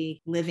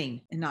 Definitely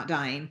living and not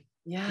dying.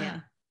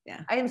 Yeah.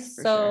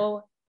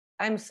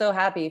 I'm so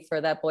happy for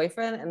that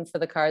boyfriend and for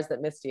the cars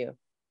that missed you.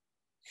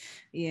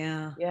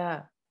 Yeah.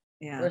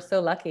 We're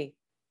so lucky.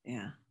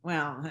 Yeah.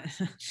 Well,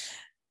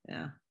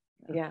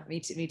 yeah. Me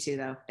too,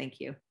 though. Thank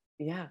you.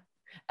 Yeah.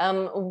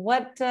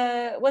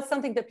 What's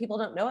something that people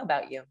don't know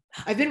about you?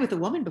 I've been with a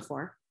woman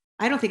before.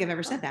 I don't think I've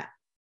ever said that.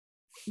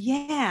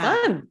 Yeah.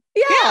 Fun.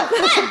 Yeah.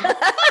 Fun.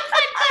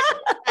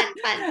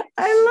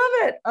 I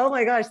love it. Oh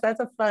my gosh. That's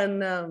a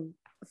fun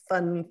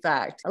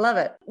fact. I love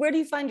it. Where do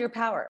you find your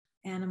power?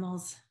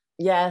 Animals.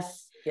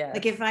 Yes.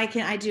 Like if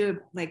I do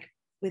like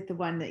with the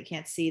one that you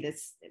can't see,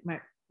 that's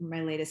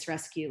my latest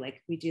rescue.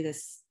 Like we do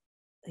this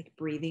like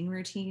breathing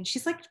routine.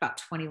 She's like about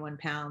 21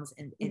 pounds.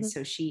 And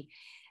so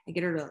I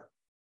get her to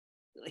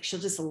like, she'll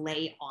just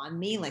lay on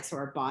me. Like, so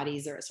our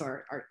bodies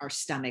our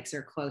stomachs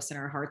are close and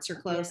our hearts are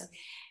close. Yeah.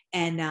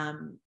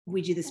 And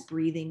we do this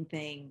breathing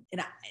thing.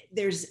 And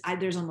there's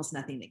almost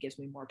nothing that gives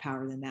me more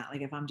power than that.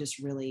 Like if I'm just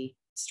really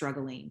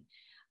struggling,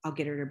 I'll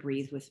get her to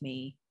breathe with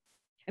me.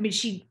 I mean,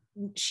 she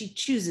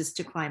chooses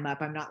to climb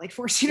up. I'm not like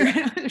forcing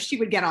her. She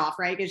would get off,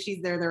 right? Because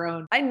she's their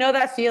own. I know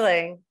that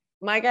feeling.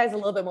 My guy's a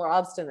little bit more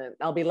obstinate.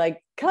 I'll be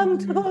like, come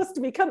close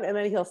to me, come. And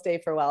then he'll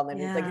stay for a while. And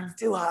then he's like, it's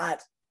too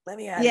hot. Let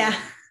me out.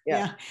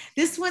 Yeah.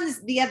 This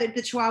one's the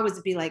Chihuahuas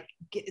would be like,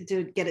 get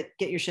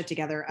your shit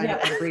together. I don't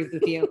want to breathe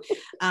with you.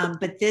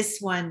 But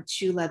this one,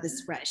 Chula,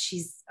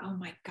 she's, oh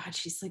my God,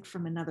 she's like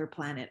from another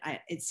planet.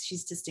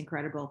 She's just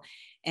incredible.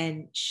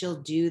 And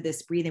she'll do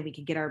this breathing. We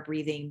can get our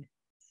breathing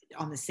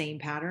on the same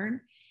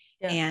pattern.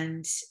 Yeah.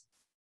 And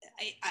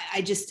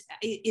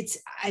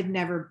I've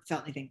never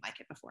felt anything like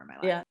it before in my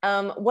life.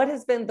 Yeah. What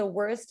has been the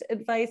worst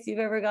advice you've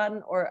ever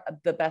gotten, or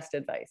the best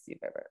advice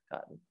you've ever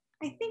gotten?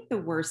 I think the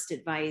worst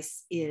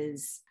advice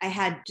is I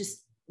had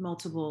just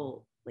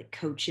multiple like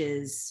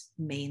coaches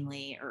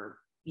mainly, or,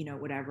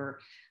 whatever,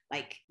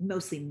 like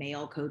mostly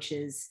male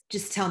coaches,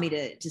 just tell me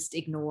to just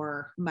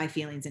ignore my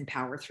feelings and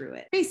power through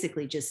it.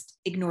 Basically just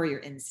ignore your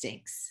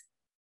instincts,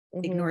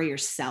 ignore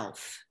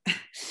yourself,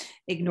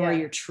 ignore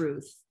your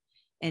truth,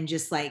 and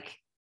just like,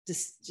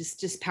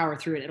 just power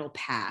through it. It'll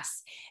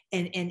pass.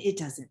 And it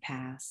doesn't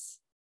pass.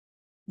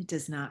 It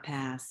does not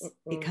pass.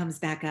 It comes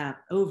back up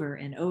over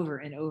and over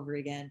and over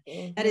again.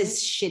 That is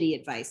shitty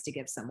advice to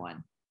give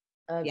someone.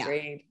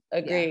 Agreed.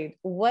 Yeah.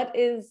 What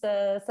is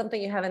something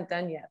you haven't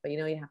done yet, but you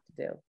have to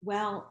do?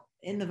 Well,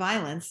 in the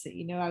violence.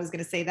 I was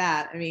going to say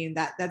that. I mean,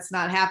 that's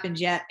not happened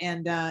yet.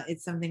 And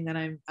it's something that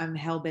I'm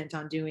hell bent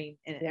on doing,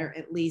 or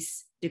at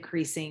least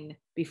decreasing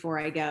before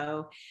I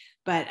go.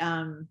 But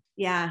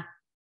yeah,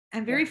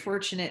 I'm very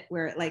fortunate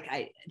where like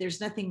there's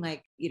nothing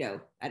like,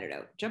 I don't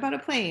know, jump out a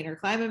plane or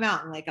climb a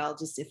mountain. Like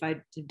if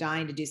I'm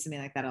dying to do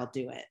something like that, I'll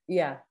do it.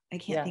 Yeah. I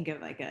can't think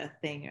of like a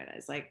thing.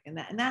 It's like, and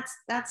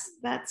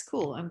that's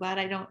cool. I'm glad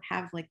I don't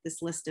have like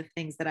this list of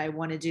things that I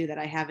want to do that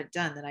I haven't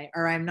done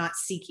or I'm not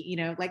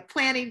seeking, like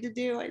planning to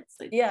do. It's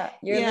like, you're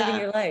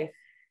living your life.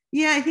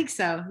 Yeah, I think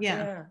so.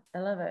 Yeah. I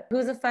love it.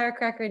 Who's a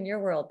firecracker in your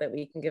world that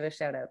we can give a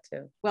shout out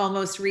to? Well,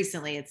 most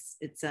recently it's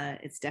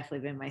definitely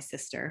been my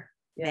sister,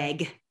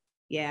 Meg.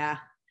 Yeah.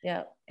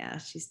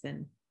 She's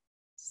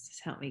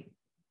helped me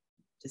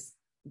just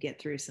get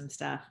through some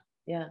stuff.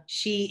 Yeah.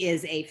 She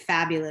is a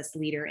fabulous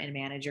leader and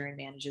manager and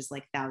manages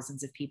like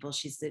thousands of people.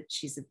 She's a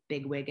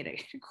big wig at a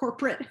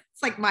corporate.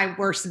 It's like my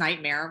worst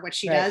nightmare what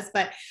she does.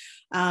 But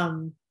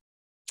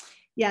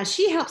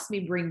she helps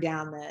me bring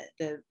down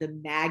the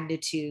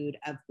magnitude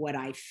of what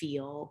I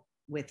feel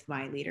with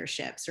my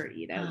leaderships, or,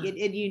 and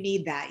you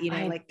need that,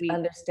 I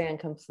understand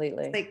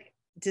completely. It's like,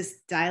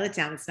 just dial it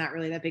down. It's not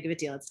really that big of a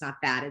deal. It's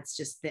not bad. It's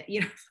just that,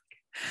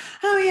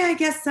 oh yeah, I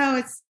guess so.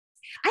 I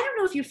don't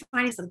know if you're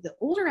finding something. The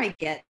older I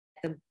get,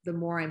 the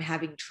more I'm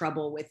having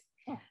trouble with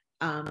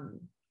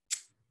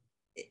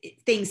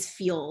things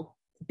feel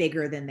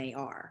bigger than they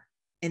are.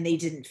 And they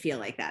didn't feel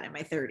like that in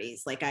my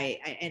 30s. Like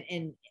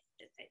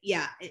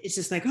it's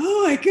just like,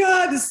 oh my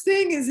God, this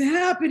thing is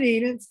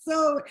happening. And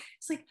so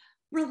it's like,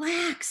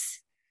 relax.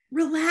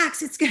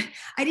 It's good.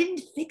 I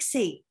didn't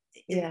fixate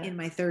in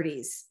my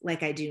 30s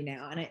like I do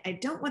now. And I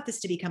don't want this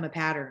to become a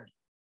pattern,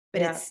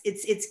 but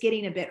it's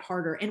getting a bit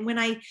harder. And when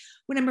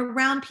I'm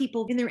around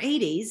people in their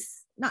 80s,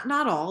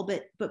 not all,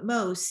 but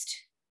most,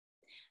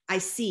 I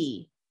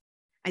see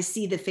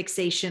the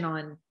fixation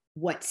on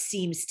what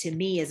seems to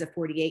me as a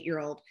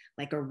 48-year-old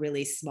like a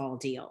really small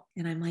deal.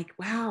 And I'm like,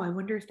 wow, I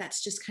wonder if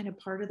that's just kind of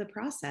part of the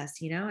process.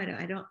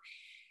 I don't.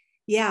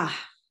 Yeah.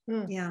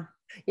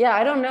 Yeah,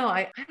 I don't know.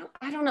 I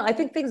don't know. I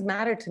think things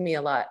matter to me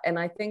a lot. And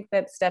I think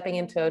that stepping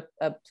into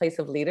a place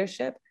of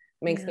leadership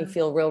makes me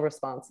feel real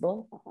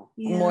responsible,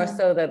 more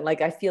so than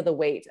like I feel the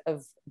weight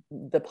of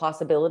the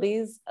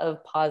possibilities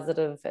of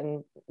positive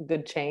and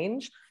good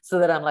change, so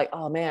that I'm like,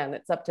 oh man,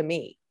 it's up to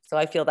me. So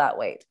I feel that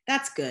weight.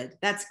 That's good.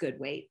 That's good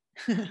weight.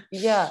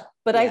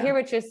 But I hear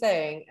what you're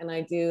saying. And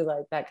I do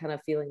like that kind of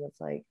feeling of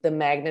like the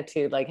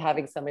magnitude, like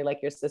having somebody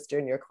like your sister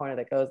in your corner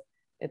that goes,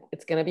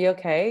 it's going to be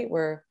okay.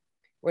 We're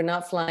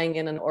not flying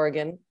in an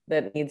organ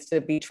that needs to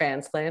be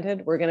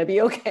transplanted. We're going to be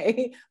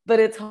okay. But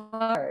it's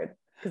hard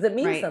because it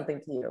means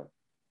something to you.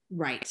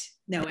 Right.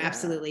 No,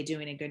 absolutely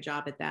doing a good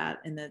job at that.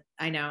 And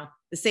I know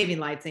the saving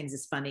life things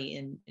is funny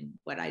in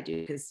what I do,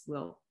 because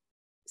we'll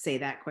say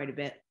that quite a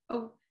bit.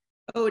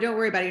 Oh, don't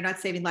worry about it. You're not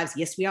saving lives.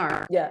 Yes, we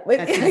are. Yeah.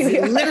 That's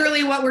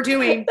literally what we're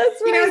doing.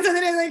 That's right. So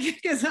then it's like,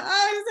 because, it's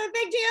a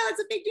big deal. It's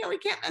a big deal. We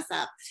can't mess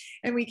up.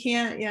 And we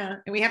can't,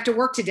 and we have to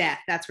work to death.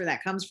 That's where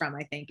that comes from,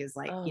 I think, is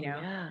like,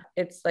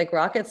 It's like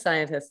rocket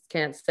scientists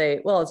can't say,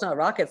 well, it's not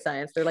rocket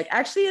science. They're like,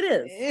 actually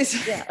it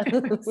is. Yeah.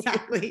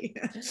 Exactly.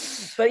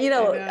 But,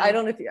 I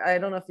don't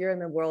know if you're in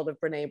the world of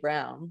Brene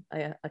Brown.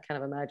 I kind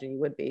of imagine you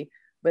would be.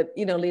 But,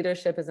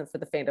 leadership isn't for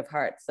the faint of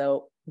heart.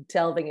 So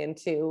delving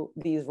into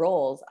these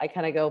roles, I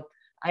kind of go,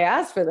 I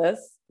asked for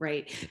this.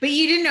 Right. But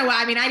you didn't know.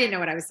 I didn't know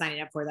what I was signing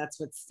up for. That's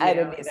what's,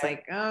 it's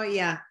like, oh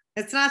yeah,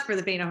 it's not for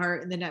the faint of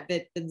heart. And then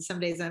some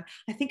days I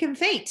think I'm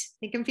faint. I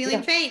think I'm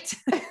feeling faint.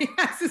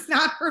 Yes, it's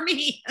not for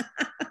me.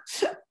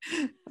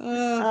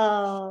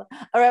 All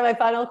right. My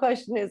final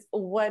question is,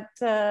 what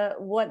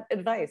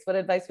advice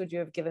would you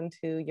have given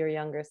to your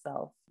younger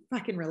self?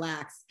 Fucking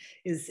relax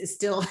is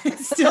still a theme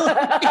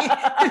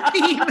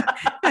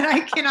that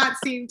I cannot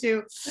seem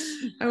to.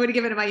 I would have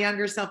given it to my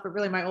younger self, but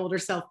really my older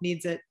self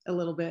needs it a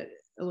little bit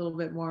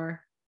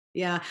more.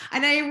 Yeah.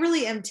 And I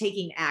really am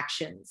taking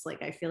actions.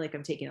 Like, I feel like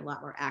I'm taking a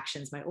lot more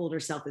actions. My older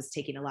self is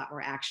taking a lot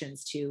more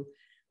actions to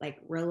like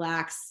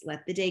relax,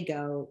 let the day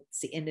go. It's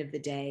the end of the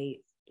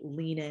day,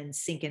 lean in,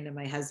 sink into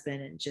my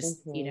husband, and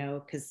just,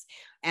 because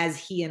as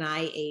he and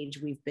I age,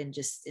 we've been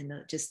just in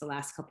the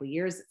last couple of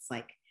years, it's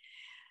like,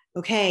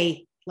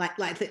 okay,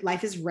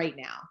 life is right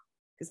now,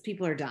 because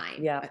people are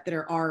dying that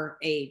are our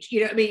age.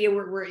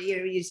 We're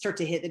you start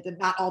to hit it,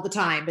 not all the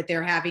time, but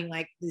they're having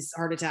like these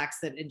heart attacks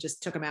that it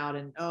just took them out,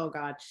 and oh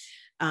God.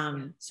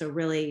 So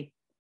really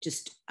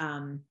just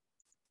in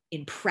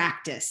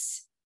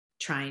practice,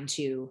 trying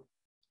to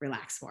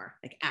relax more,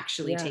 like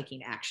actually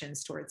taking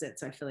actions towards it.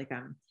 So I feel like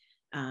I'm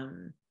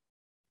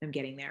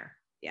getting there.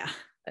 Yeah.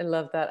 I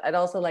love that. I'd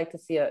also like to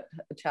see a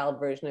child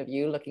version of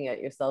you looking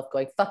at yourself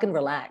going, fucking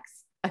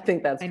relax. I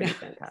think that's pretty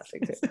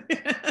fantastic too.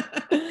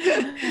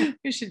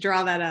 You should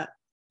draw that up.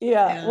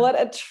 Yeah. What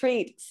a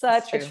treat.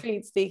 Such a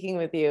treat speaking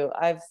with you.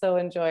 I've so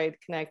enjoyed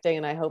connecting,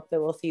 and I hope that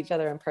we'll see each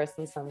other in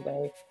person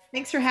someday.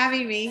 Thanks for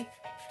having me.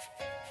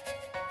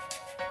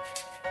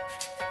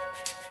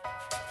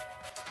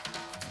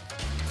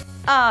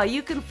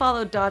 You can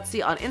follow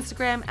Dotsie on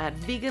Instagram at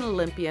Vegan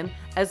Olympian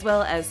as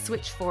well as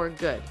Switch for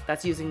Good.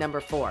 That's using number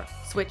 4.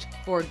 Switch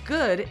for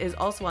Good is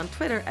also on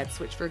Twitter at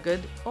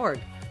switchforgood.org.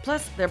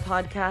 Plus, their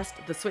podcast,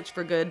 the Switch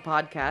for Good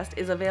podcast,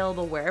 is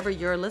available wherever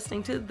you're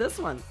listening to this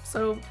one.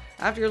 So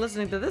after you're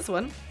listening to this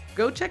one,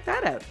 go check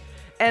that out.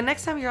 And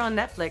next time you're on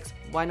Netflix,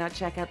 why not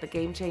check out the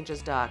Game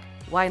Changers doc?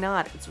 Why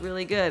not? It's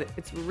really good.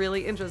 It's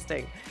really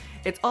interesting.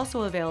 It's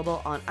also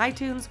available on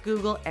iTunes,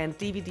 Google, and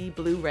DVD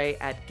Blu-ray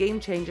at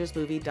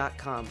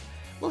GameChangersMovie.com.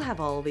 We'll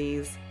have all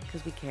these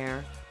because we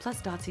care,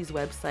 plus Dotsy's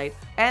website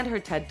and her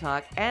TED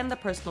Talk and the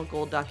Personal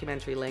Gold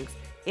documentary links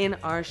in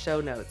our show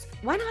notes.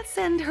 Why not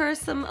send her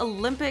some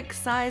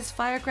Olympic-sized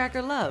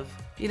firecracker love?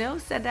 You know,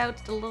 send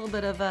out a little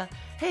bit of a,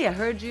 hey, I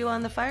heard you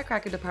on the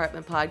Firecracker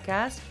Department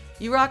podcast.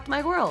 You rocked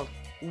my world.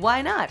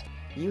 Why not?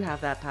 You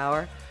have that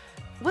power.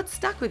 What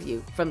stuck with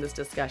you from this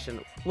discussion?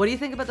 What do you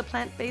think about the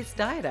plant-based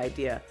diet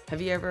idea?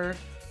 Have you ever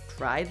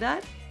tried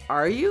that?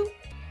 Are you?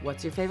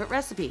 What's your favorite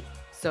recipe?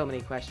 So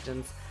many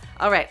questions.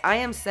 All right, I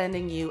am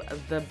sending you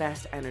the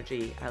best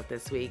energy out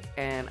this week,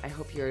 and I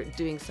hope you're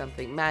doing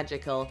something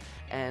magical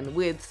and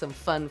with some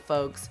fun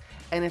folks.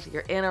 And if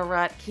you're in a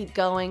rut, keep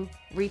going.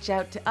 Reach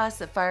out to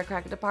us at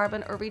Firecracker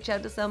Department or reach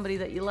out to somebody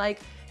that you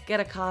like. Get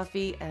a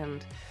coffee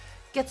and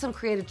get some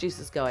creative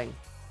juices going.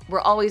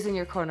 We're always in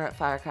your corner at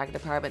Firecracker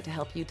Department to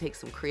help you take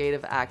some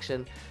creative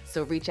action,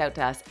 so reach out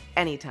to us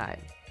anytime.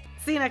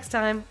 See you next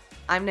time.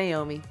 I'm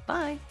Naomi.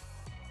 Bye.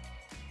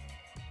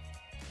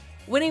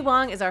 Winnie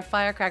Wong is our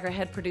Firecracker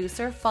head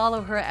producer.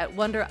 Follow her at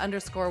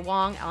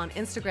Wonder_Wong on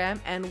Instagram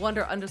and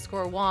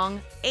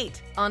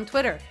Wonder_Wong8 on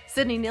Twitter.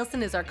 Sydney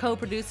Nielsen is our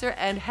co-producer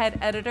and head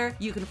editor.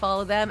 You can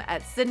follow them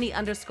at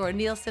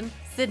Sydney_Nielsen.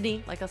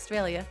 Sydney, like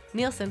Australia.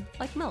 Nielsen,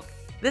 like milk.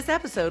 This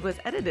episode was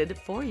edited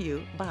for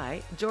you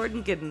by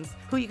Jordan Giddens,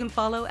 who you can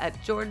follow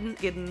at Jordan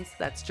Giddens.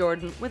 That's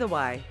Jordan with a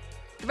Y.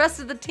 The rest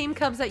of the team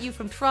comes at you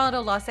from Toronto,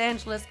 Los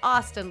Angeles,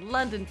 Austin,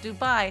 London,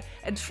 Dubai,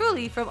 and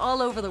truly from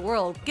all over the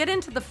world. Get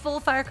into the full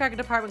Firecracker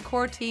Department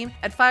core team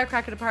at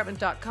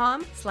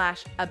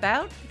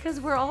firecrackerdepartment.com/about because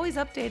we're always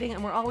updating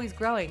and we're always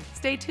growing.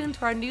 Stay tuned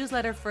to our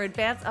newsletter for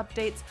advanced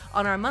updates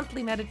on our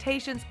monthly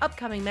meditations,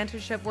 upcoming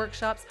mentorship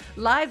workshops,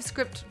 live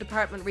script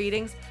department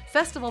readings,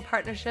 festival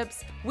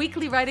partnerships,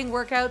 weekly writing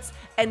workouts,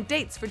 and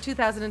dates for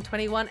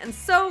 2021, and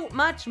so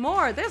much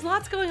more. There's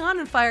lots going on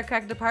in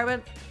Firecracker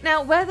Department.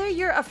 Now, whether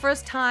you're a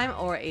first-time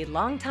or a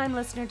long-time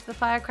listener to the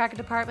Firecracker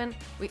Department,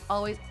 we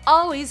always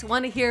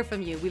want to hear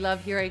from you. We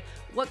love hearing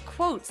what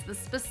quotes, the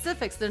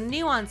specifics, the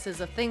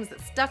nuances of things that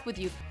stuck with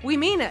you. We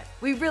mean it.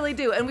 We really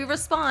do. And we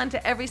respond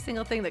to every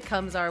single thing that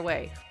comes our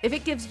way. If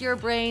it gives your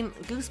brain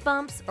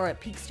goosebumps, or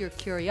it piques your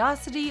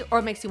curiosity,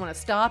 or makes you want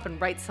to stop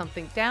and write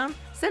something down,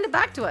 send it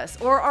back to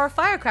us, or our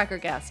Firecracker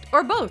guest,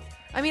 or both.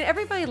 I mean,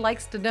 everybody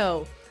likes to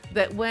know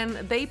that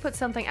when they put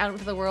something out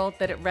into the world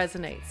that it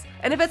resonates.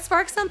 And if it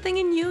sparks something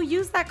in you,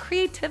 use that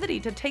creativity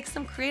to take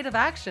some creative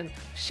action.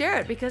 Share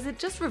it because it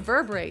just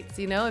reverberates,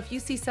 you know? If you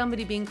see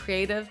somebody being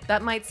creative,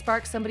 that might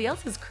spark somebody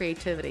else's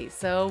creativity,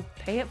 so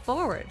pay it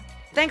forward.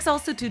 Thanks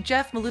also to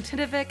Jeff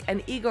Milutinovic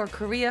and Igor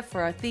Korea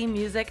for our theme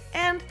music,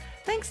 and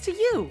thanks to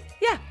you.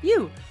 Yeah,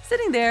 you,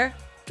 sitting there,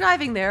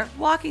 driving there,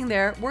 walking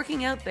there,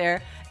 working out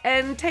there,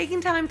 and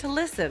taking time to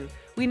listen.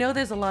 We know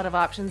there's a lot of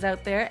options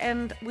out there,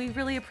 and we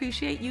really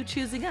appreciate you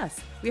choosing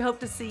us. We hope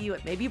to see you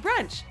at maybe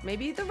brunch,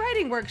 maybe the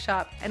writing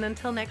workshop. And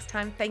until next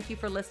time, thank you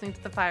for listening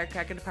to the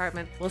Firecracker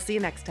Department. We'll see you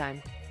next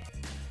time.